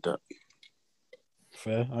happy with that.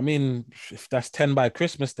 Fair. I mean, if that's 10 by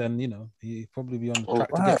Christmas, then, he'll probably be on track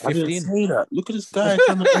to get 15. I didn't say that. Look at this guy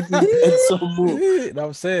trying to add some more.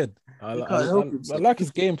 I'm saying. I like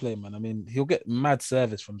his gameplay, man. I mean, he'll get mad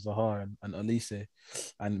service from Zaha and Elise.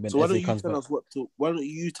 And when so why don't you tell us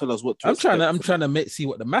what to expect? I'm trying to see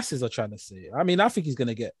what the masses are trying to say. I mean, I think he's going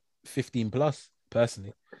to get 15 plus,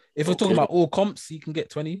 personally. If we're talking about all comps, he can get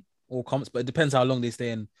 20 all comps, but it depends how long they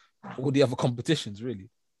stay in all the other competitions, really.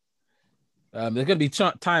 There's going to be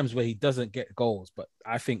times where he doesn't get goals, but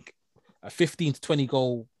I think a 15 to 20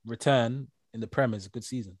 goal return in the Prem is a good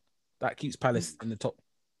season. That keeps Palace in the top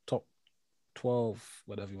 12,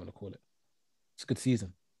 whatever you want to call it. It's a good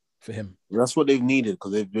season for him. That's what they've needed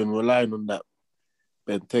because they've been relying on that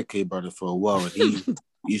Benteke brother for a while, and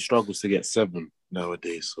he struggles to get 7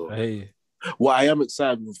 nowadays. So, what I am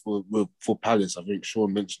excited for Palace, I think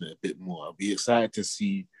Sean mentioned it a bit more. I'll be excited to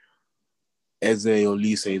see Eze,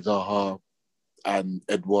 Olise, Zaha, and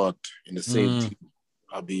Edward in the same team.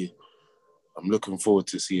 I'm looking forward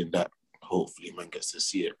to seeing that. Hopefully, man gets to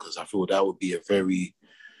see it because I feel that would be a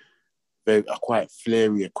quite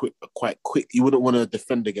flary, quite quick. You wouldn't want to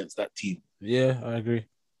defend against that team. Yeah, I agree.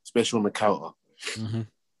 Especially on the counter. Mm-hmm.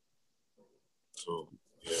 So,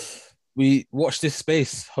 yeah. We watch this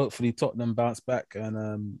space. Hopefully, Tottenham bounce back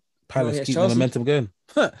and Palace keep the momentum going.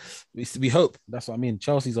 We hope. That's what I mean.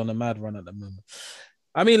 Chelsea's on a mad run at the moment.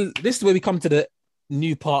 I mean, this is where we come to the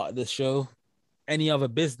new part of the show. Any other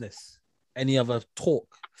business, any other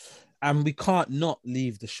talk. And we can't not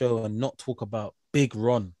leave the show and not talk about Big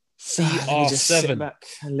Ron. CR7. Just sit back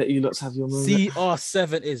and let you lots have your moment.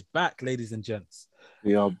 CR7 is back, ladies and gents.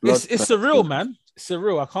 Yeah, it's surreal, man. It's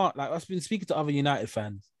surreal. I can't, I've been speaking to other United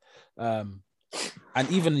fans. And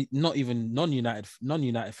even not even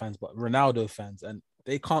non-United fans, but Ronaldo fans, and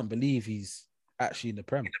they can't believe he's actually in the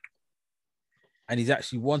Prem. And he's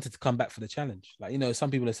actually wanted to come back for the challenge.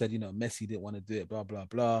 Some people have said, Messi didn't want to do it, blah, blah,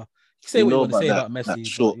 blah. You say what you want to say about Messi.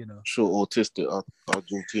 Short autistic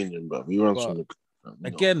Argentinian, but we run some.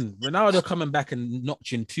 Again, Ronaldo coming back and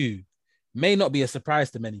notching 2 may not be a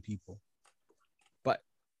surprise to many people. But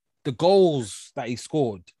the goals that he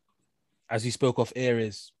scored, as he spoke of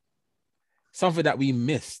areas, something that we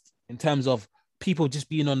missed in terms of people just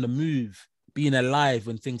being on the move, being alive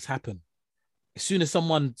when things happen. As soon as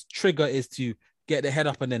someone's trigger is to get their head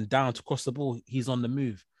up and then down to cross the ball, he's on the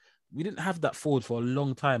move. We didn't have that forward for a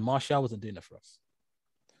long time. Martial wasn't doing it for us.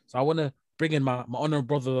 So I want to bring in my honourable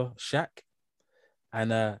brother, Shaq,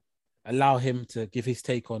 and allow him to give his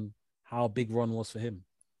take on how big Ron was for him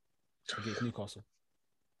against Newcastle.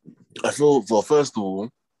 I feel, well, first of all,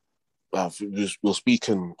 we're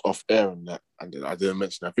speaking off air and that, and I didn't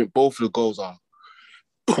mention. I think both of the goals are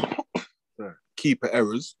keeper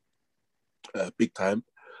errors, big time.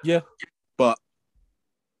 Yeah, but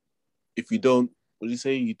if you don't, what do you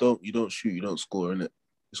say? You don't shoot, you don't score, innit?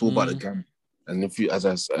 It's all about the game. And if you,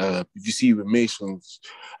 if you see with Mason's,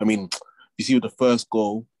 I mean, you see with the first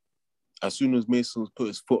goal, as soon as Mason's put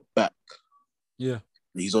his foot back, yeah,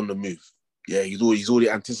 he's on the move. Yeah, he's already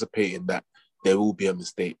anticipating that there will be a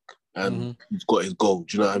mistake, and he's got his goal.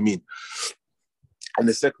 Do you know what I mean? And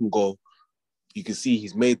the second goal, you can see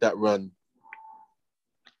he's made that run,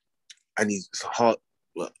 and he's hard.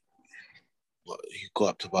 He got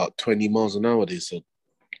up to about 20 miles an hour, they said.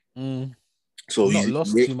 So he's not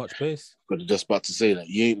lost too much pace. But just about to say that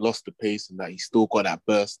he ain't lost the pace and that he's still got that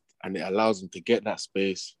burst, and it allows him to get that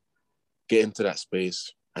space, get into that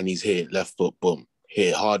space, and he's hit it, left foot, boom, hit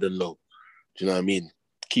it hard and low. Do you know what I mean?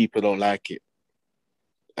 Keeper don't like it.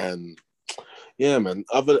 And yeah, man,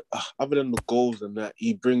 other than the goals and that,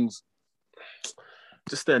 he brings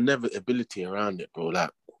just the inevitability around it, bro.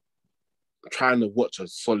 Like, trying to watch a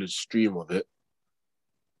solid stream of it,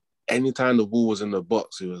 anytime the ball was in the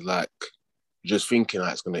box, it was like just thinking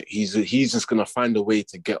that he's just gonna find a way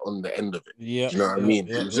to get on the end of it. Yeah, you know what I mean?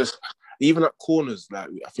 It was just even at corners. Like,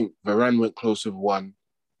 I think Varane went close with one,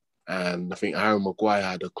 and I think Harry Maguire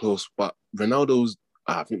had a close. But Ronaldo's,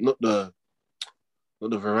 I think not the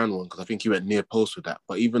Varane one, because I think he went near post with that.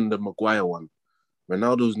 But even the Maguire one,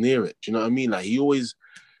 Ronaldo's near it. Do you know what I mean? Like, he always,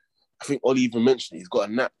 I think Ollie even mentioned it, he's got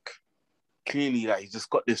a knack. Clearly, like, he's just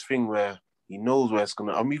got this thing where he knows where it's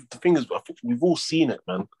gonna. I mean, the thing is, I think we've all seen it,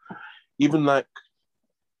 man. Even like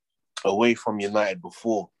away from United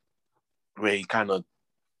before, where he kind of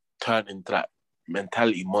turned into that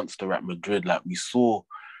mentality monster at Madrid. Like, we saw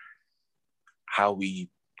how we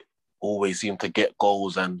always seem to get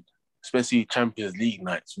goals, and especially Champions League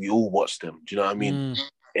nights, we all watch them. Do you know what I mean?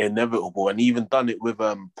 Inevitable, and he even done it with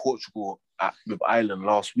Portugal with Ireland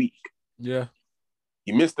last week. Yeah,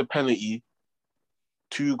 he missed the penalty.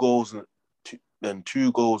 Two goals in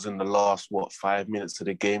the last 5 minutes of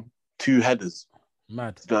the game. 2 headers.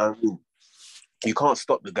 Mad. You know what I mean? You can't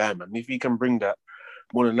stop the guy, man. If he can bring that,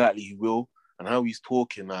 more than likely he will. And how he's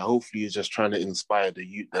talking, hopefully he's just trying to inspire the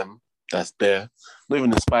youth them that's there. Not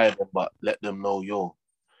even inspire them, but let them know,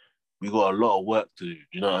 we got a lot of work to do.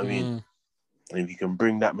 You know what I mean? And if you can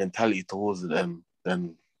bring that mentality towards them,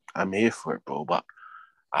 then I'm here for it, bro. But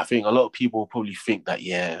I think a lot of people probably think that,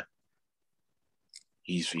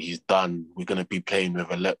 he's done. We're going to be playing with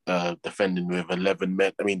defending with 11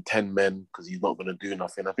 men. I mean, 10 men, because he's not going to do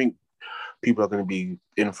nothing. I think people are going to be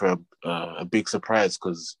in for a big surprise,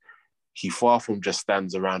 because he far from just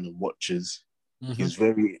stands around and watches. He's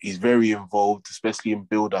very involved, especially in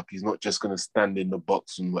build-up. He's not just going to stand in the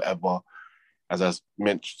box and whatever. As I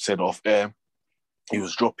said off air, he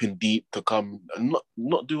was dropping deep to come and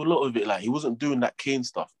not do a lot of it. Like, he wasn't doing that Kane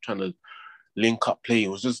stuff, trying to link up play. He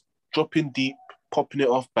was just dropping deep, popping it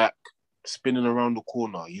off back, spinning around the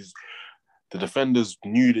corner. The defenders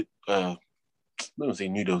knew that, I don't say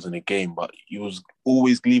knew there was in a game, but he was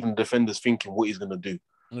always leaving the defenders thinking what he's going to do.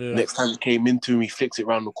 Yeah. Next time it came into him, he flicks it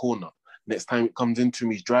around the corner. Next time it comes into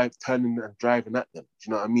him, he's turning and driving at them. Do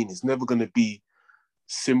you know what I mean? It's never going to be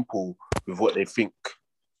simple with what they think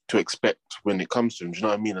to expect when it comes to him. Do you know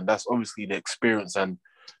what I mean? And that's obviously the experience, and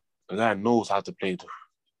the guy knows how to play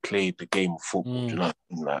the game of football. Do you know what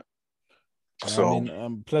I mean? Like, so, I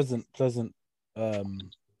mean, pleasant person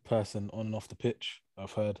on and off the pitch,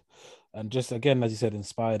 I've heard. And just, again, as you said,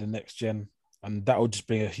 inspire the next gen. And that will just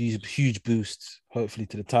bring a huge boost, hopefully,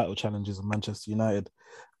 to the title challenges of Manchester United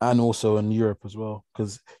and also in Europe as well.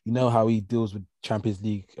 Because you know how he deals with Champions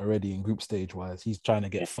League already in group stage-wise. He's trying to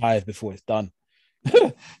get 5 before it's done.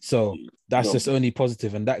 So that's just only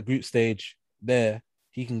positive. And that group stage there,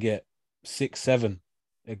 he can get 6, 7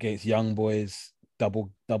 against young boys,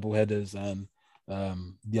 double headers, and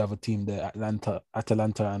the other team there,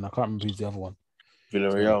 Atalanta, and I can't remember who's the other one.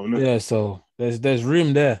 Villarreal, no? Yeah, so there's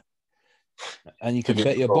room there. And you can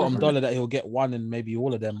bet your bottom dollar that he'll get 1 in maybe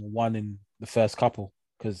all of them, 1 in the first couple,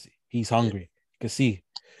 because he's hungry. You can see.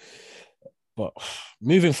 But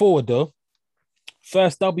moving forward, though,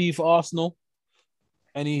 first W for Arsenal.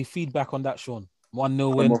 Any feedback on that, Sean?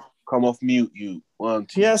 1-0 win. Come off mute, you. 1,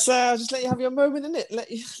 2. Yeah, sir. I'll just let you have your moment, innit? Let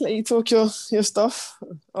you talk your stuff.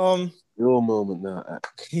 Your moment now.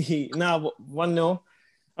 Now 1-0.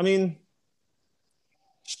 I mean,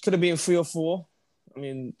 could have been 3 or 4. I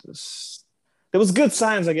mean, there was good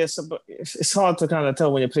signs, I guess, but it's hard to kind of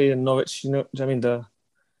tell when you're playing in Norwich. You know, I mean,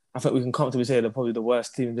 I think we can comfortably say they're probably the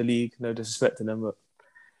worst team in the league. No disrespect to them, but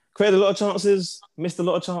created a lot of chances, missed a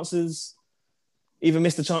lot of chances, even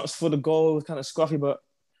missed a chance for the goal. It was kind of scruffy, but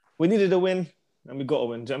we needed a win and we got a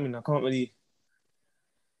win. Do you know what I mean?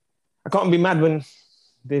 I can't be mad when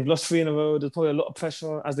they've lost 3 in a row. There's probably a lot of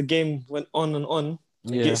pressure as the game went on and on.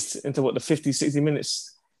 It gets into the 50, 60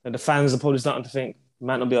 minutes, and the fans are probably starting to think,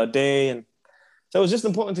 might not be our day. And so it was just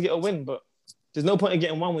important to get a win, but there's no point in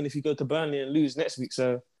getting 1 win if you go to Burnley and lose next week.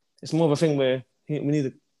 So it's more of a thing where we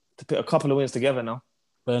need to put a couple of wins together now.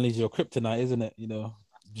 Burnley's your kryptonite, isn't it? You know,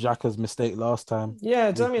 Xhaka's mistake last time.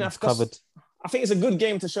 Yeah, do you know what I mean? Covered. I think it's a good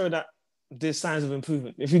game to show that there's signs of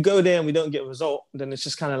improvement. If you go there and we don't get a result, then it's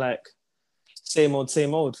just kind of like same old,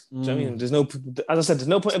 same old. Do you know what I mean? As I said, there's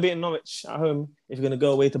no point in beating Norwich at home if you're going to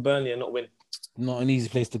go away to Burnley and not win. Not an easy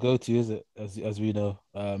place to go to, is it? As we know,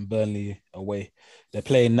 Burnley away. They're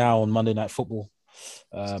playing now on Monday Night Football.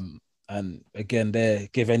 And again, they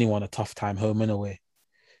give anyone a tough time home and away.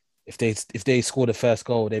 If they score the first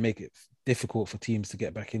goal, they make it difficult for teams to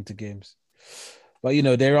get back into games. But, you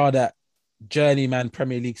know, there are that journeyman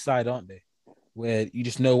Premier League side, aren't they? Where you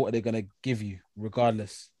just know what they're going to give you,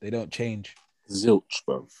 regardless. They don't change. Zilch,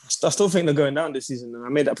 bro. I still think they're going down this season. And I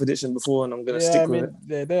made that prediction before, and I'm going to stick with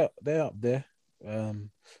it. They're up there.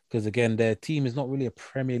 Because, again, their team is not really a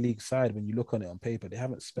Premier League side when you look on it on paper. They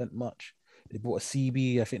haven't spent much. They bought a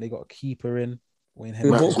CB. I think they got a keeper in. They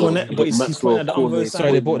bought Cornet, but he's pointing at the Umbro side.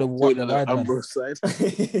 Sorry, they bought the Umbro side.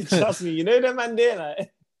 Trust me, you know that man there,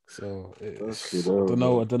 like. So I don't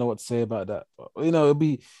know what to say about that. But, you know, it'd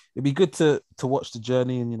be good to watch the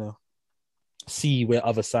journey and, you know, see where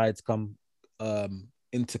other sides come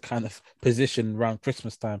into kind of position around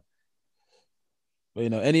Christmas time. But, you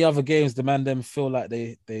know, any other games, the man them feel like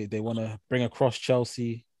they want to bring across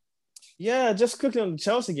Chelsea. Yeah, just quickly on the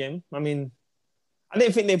Chelsea game. I mean, I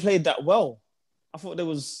didn't think they played that well. I thought they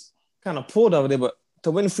was kind of poor over there, but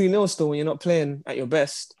to win 3-0 still when you're not playing at your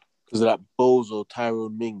best. Because of that Bozo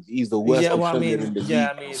Tyrone Mings. He's the worst defender in the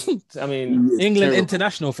league. I mean, England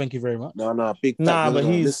international, thank you very much. No, big time. Nah, but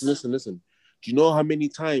he's... Listen. Do you know how many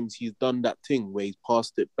times he's done that thing where he's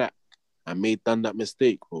passed it back and done that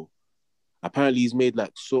mistake, bro? Apparently he's made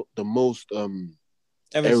the most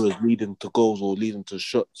errors leading to goals or leading to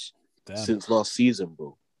shots since last season,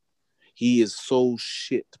 bro. He is so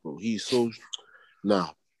shit, bro. He's so... Nah.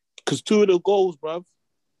 Because 2 of the goals, bruv,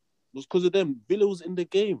 was because of them. Villa was in the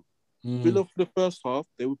game. Villa for the first half,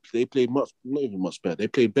 they played not even much better. They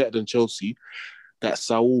played better than Chelsea. That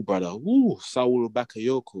Saul brother, Saul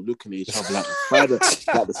Bakayoko looking at each other like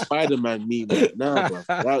the Spider-Man meme right now, bruv.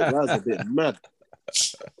 That was a bit mad.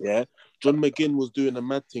 Yeah. John McGinn was doing a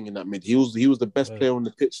mad thing in that mid. He was the best player on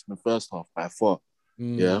the pitch in the first half by far.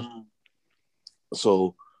 Yeah.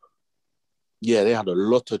 So yeah, they had a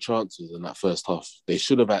lot of chances in that first half. It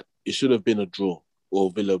should have been a draw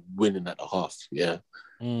or Villa winning at the half. Yeah.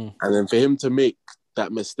 And then for him to make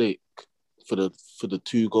that mistake for the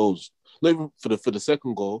 2 goals, not even for the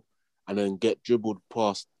second goal, and then get dribbled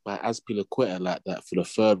past by Azpilicueta like that for the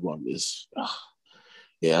third one is,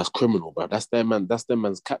 that's criminal, bro. That's their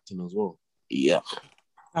man's captain as well. Yeah.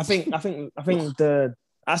 I think the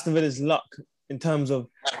Aston Villa's luck in terms of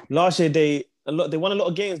last year they won a lot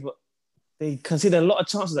of games, but they conceded a lot of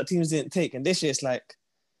chances that teams didn't take, and this year it's like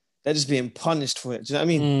they're just being punished for it. Do you know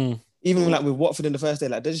what I mean? Even like with Watford in the first day,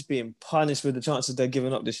 like they're just being punished with the chances they're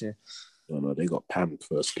giving up this year. No, they got panned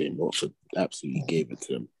first game. Watford absolutely gave it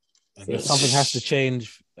to them. Something has to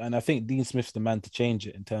change, and I think Dean Smith's the man to change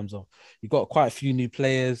it in terms of you've got quite a few new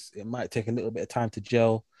players. It might take a little bit of time to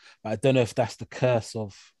gel. But I don't know if that's the curse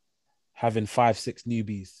of having 5-6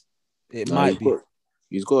 newbies. It might be.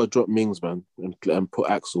 He's got to drop Mings, man, and put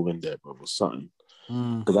Axel in there, bro, or something.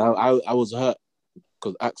 Because I was hurt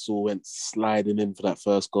because Axel went sliding in for that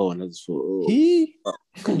first goal, and I just thought, you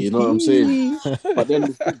know what I'm saying? But then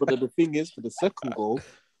the thing is, for the second goal,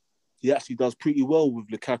 he actually does pretty well with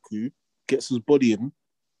Lukaku, gets his body in.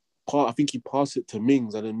 I think he passed it to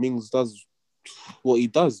Mings, and then Mings does what he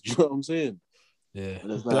does. Do you know what I'm saying? Yeah.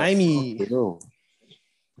 Blimey.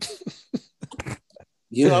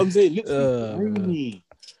 You know what I'm saying? Blimey.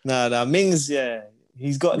 Nah, Mings, yeah.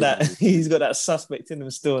 He's got that suspect in him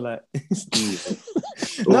still, like.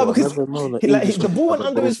 No, because the ball went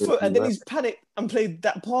under his foot and then he's panicked and played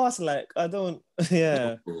that pass. Like, I don't,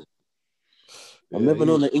 yeah. I've never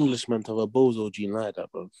known an Englishman to have a bozo gene like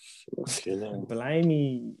that, bro. Okay, no.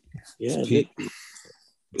 Blimey. Yeah,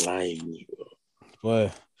 blimey, bro.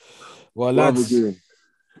 Boy. Well, What are we lads, doing?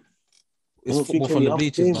 it's football from the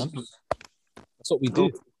bleachers, man. That's what we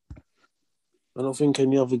do. I don't think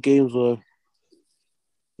any other games were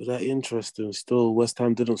that interesting. Still, West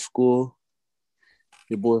Ham didn't score.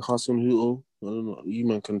 Your boy Hassan Hootle, I don't know. You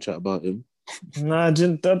man can chat about him. Nah,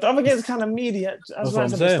 the other game's kind of meaty. As I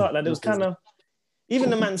said at the start, like it was kind of even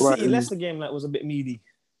the Man City Leicester game like was a bit meaty.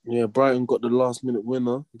 Yeah, Brighton got the last minute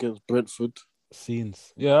winner against Brentford.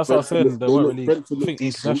 Scenes. Yeah, that's what I said. They weren't really. I think the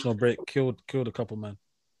international break killed a couple, man.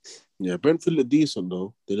 Yeah, Brentford look decent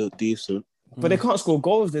though. They look decent. But they can't score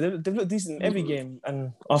goals. They've looked decent in every game.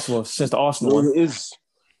 And since the Arsenal one. It is.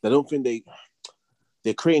 I don't think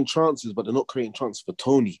they're creating chances, but they're not creating chances for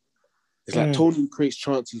Tony. It's like Tony creates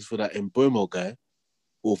chances for that Mbomo guy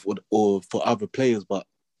or for other players, but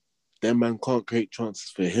their man can't create chances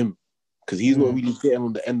for him because he's not really getting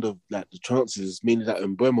on the end of like the chances, mainly that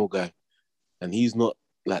Mbomo guy. And he's not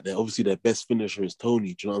like obviously their best finisher is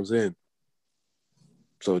Tony. Do you know what I'm saying?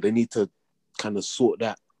 So they need to kind of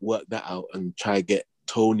work that out and try to get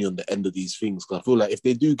Tony on the end of these things. Because I feel like if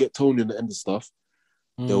they do get Tony on the end of stuff,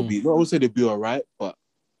 they'll be, I would say they'll be all right, but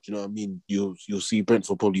do you know what I mean? You'll see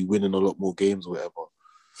Brentford probably winning a lot more games or whatever.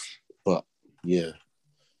 But yeah.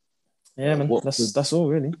 Yeah, man. That's all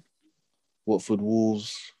really. Watford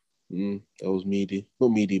Wolves, that was meaty.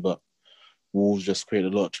 Not meaty, but Wolves just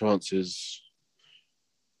created a lot of chances.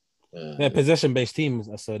 They're possession-based teams,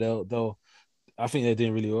 so they'll. I think they're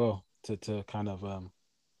doing really well to kind of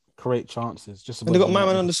create chances. And they got my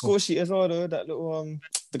man on the score sheet as well, though. That little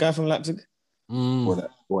the guy from Leipzig. What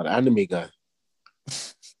the anime guy?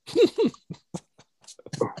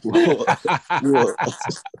 what?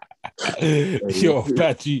 Yo,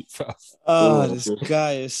 bad G. This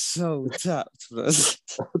guy is so tapped.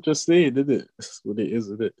 I'm just saying, isn't it? That's what it is,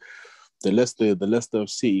 isn't it? The Leicester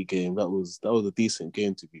City game, that was a decent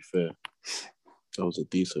game, to be fair. That was a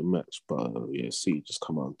decent match, but yeah, City just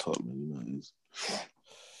come out on top, man. You know it is.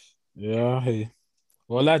 Yeah, hey.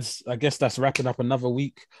 Well, lads, I guess that's wrapping up another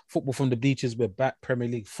week. Football from the Bleachers, we're back, Premier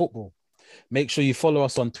League football. Make sure you follow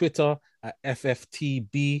us on Twitter at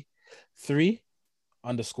FFTB3_,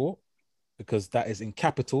 because that is in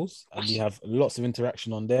capitals, and we have lots of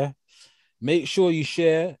interaction on there. Make sure you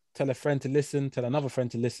share, tell a friend to listen, tell another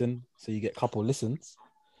friend to listen, so you get a couple listens.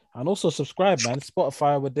 And also subscribe, man.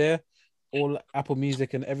 Spotify, we're there. All Apple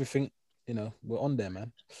Music and everything, we're on there,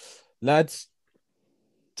 man. Lads,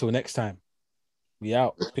 till next time. We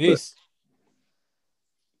out. Peace.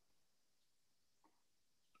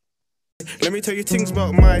 Let me tell you things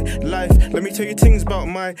about my life. Let me tell you things about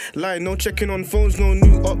my life. No checking on phones, no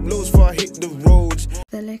new uploads before I hit the roads.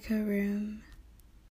 The Liquor Room.